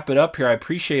want to wrap it up here. I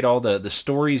appreciate all the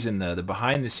stories and the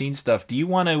behind the scenes stuff. Do you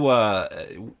want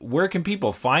to? Where can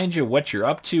people find you? What you're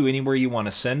up to? Anywhere you want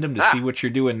to send them to see what you're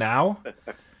doing now?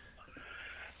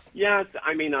 Yes,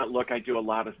 I mean, look, I do a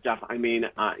lot of stuff. I mean,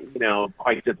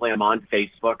 quite simply, I'm on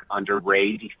Facebook under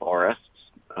Ray DeForest,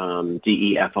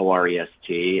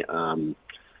 DeForest.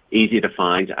 Easy to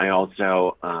find. I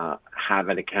also have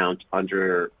an account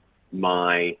under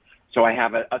so I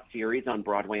have a series on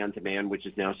Broadway On Demand, which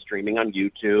is now streaming on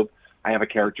YouTube. I have a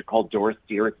character called Doris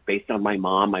Dear. It's based on my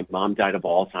mom. My mom died of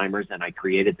Alzheimer's, and I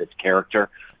created this character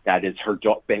that is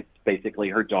basically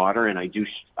her daughter. And I do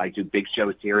big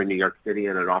shows here in New York City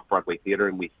and at Off-Broadway Theater,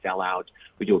 and we sell out.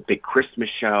 We do a big Christmas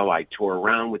show. I tour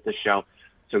around with the show.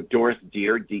 So Doris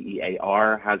Dear,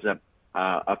 DEAR, has a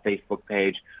Facebook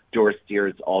page. Doris Dear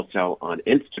is also on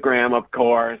Instagram, of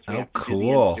course. Oh,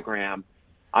 cool. Instagram.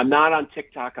 I'm not on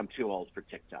TikTok. I'm too old for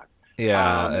TikTok.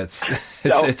 Yeah,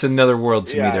 it's another world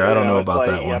to me there. I don't know about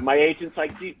that one. Yeah, my agent's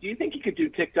like, do you think you could do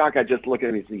TikTok? I just look at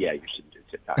him and say, yeah, you should do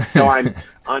TikTok. So I'm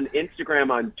on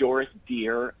Instagram on Doris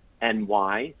Dear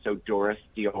NY. So Doris,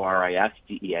 Doris,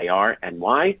 DEAR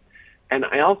NY. And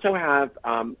I also have,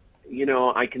 I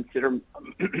consider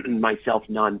myself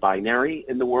non-binary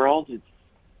in the world.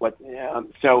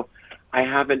 So I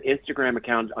have an Instagram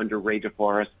account under Ray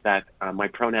DeForest that my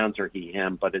pronouns are he,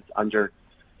 him, but it's under,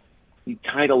 the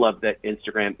title of the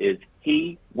Instagram is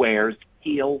He Wears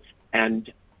Heels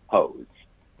and Hose.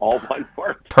 All one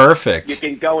word. Perfect. You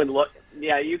can go and look.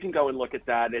 Yeah, you can go and look at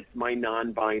that. It's my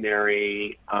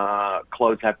non-binary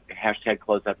hashtag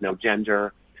close up no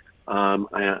gender.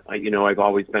 I've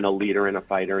always been a leader and a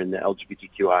fighter in the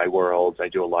LGBTQI world. I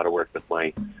do a lot of work with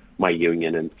my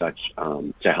union and such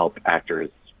to help actors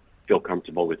feel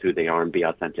comfortable with who they are and be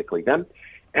authentically them.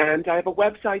 And I have a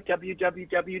website,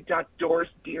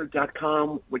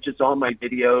 www.dorisdear.com, which is all my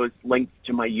videos, links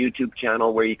to my YouTube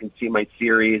channel where you can see my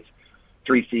series,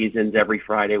 3 seasons. Every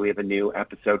Friday we have a new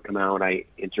episode come out. I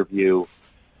interview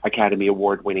Academy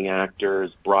Award-winning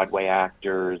actors, Broadway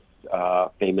actors,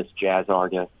 famous jazz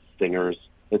artists, singers.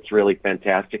 It's really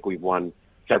fantastic. We've won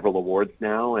several awards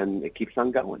now, and it keeps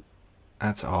on going.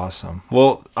 That's awesome.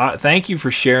 Well, thank you for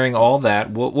sharing all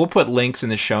that. We'll put links in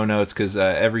the show notes because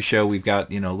every show we've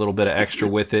got a little bit of extra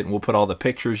with it, and we'll put all the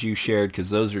pictures you shared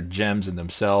because those are gems in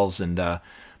themselves. And but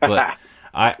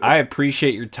I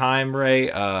appreciate your time, Ray.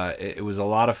 It was a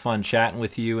lot of fun chatting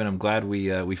with you, and I'm glad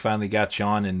we finally got you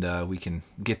on, and we can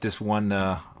get this one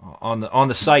on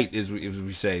the site, as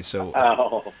we say.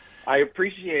 So. I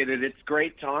appreciate it. It's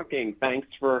great talking. Thanks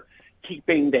for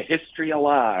keeping the history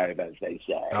alive, as they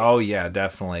say. Oh, yeah,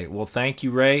 definitely. Well, thank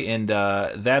you, Ray. And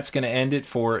that's going to end it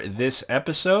for this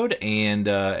episode. And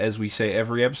as we say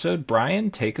every episode,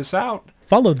 Brian, take us out.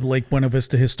 Follow the Lake Buena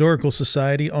Vista Historical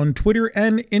Society on Twitter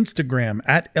and Instagram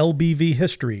at LBV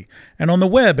History and on the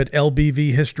web at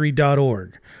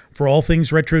lbvhistory.org. For all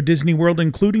things Retro Disney World,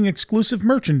 including exclusive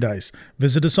merchandise,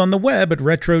 visit us on the web at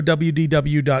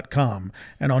retrowdw.com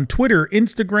and on Twitter,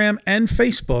 Instagram, and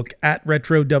Facebook at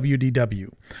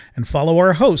RetroWDW. And follow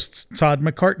our hosts, Todd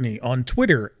McCartney, on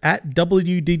Twitter at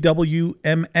WDWMS,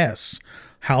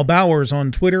 Hal Bowers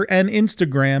on Twitter and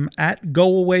Instagram at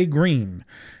GoAwayGreen,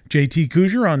 JT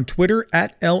Cougar on Twitter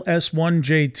at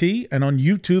LS1JT and on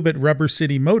YouTube at Rubber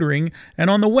City Motoring and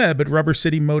on the web at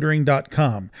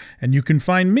rubbercitymotoring.com. And you can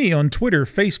find me on Twitter,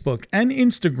 Facebook, and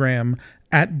Instagram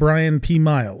at Brian P.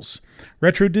 Miles.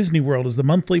 Retro Disney World is the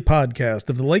monthly podcast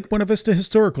of the Lake Buena Vista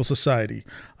Historical Society,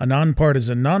 a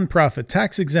nonpartisan, nonprofit,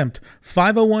 tax-exempt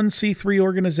 501c3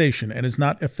 organization and is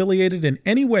not affiliated in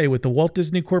any way with the Walt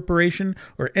Disney Corporation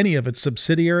or any of its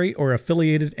subsidiary or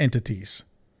affiliated entities.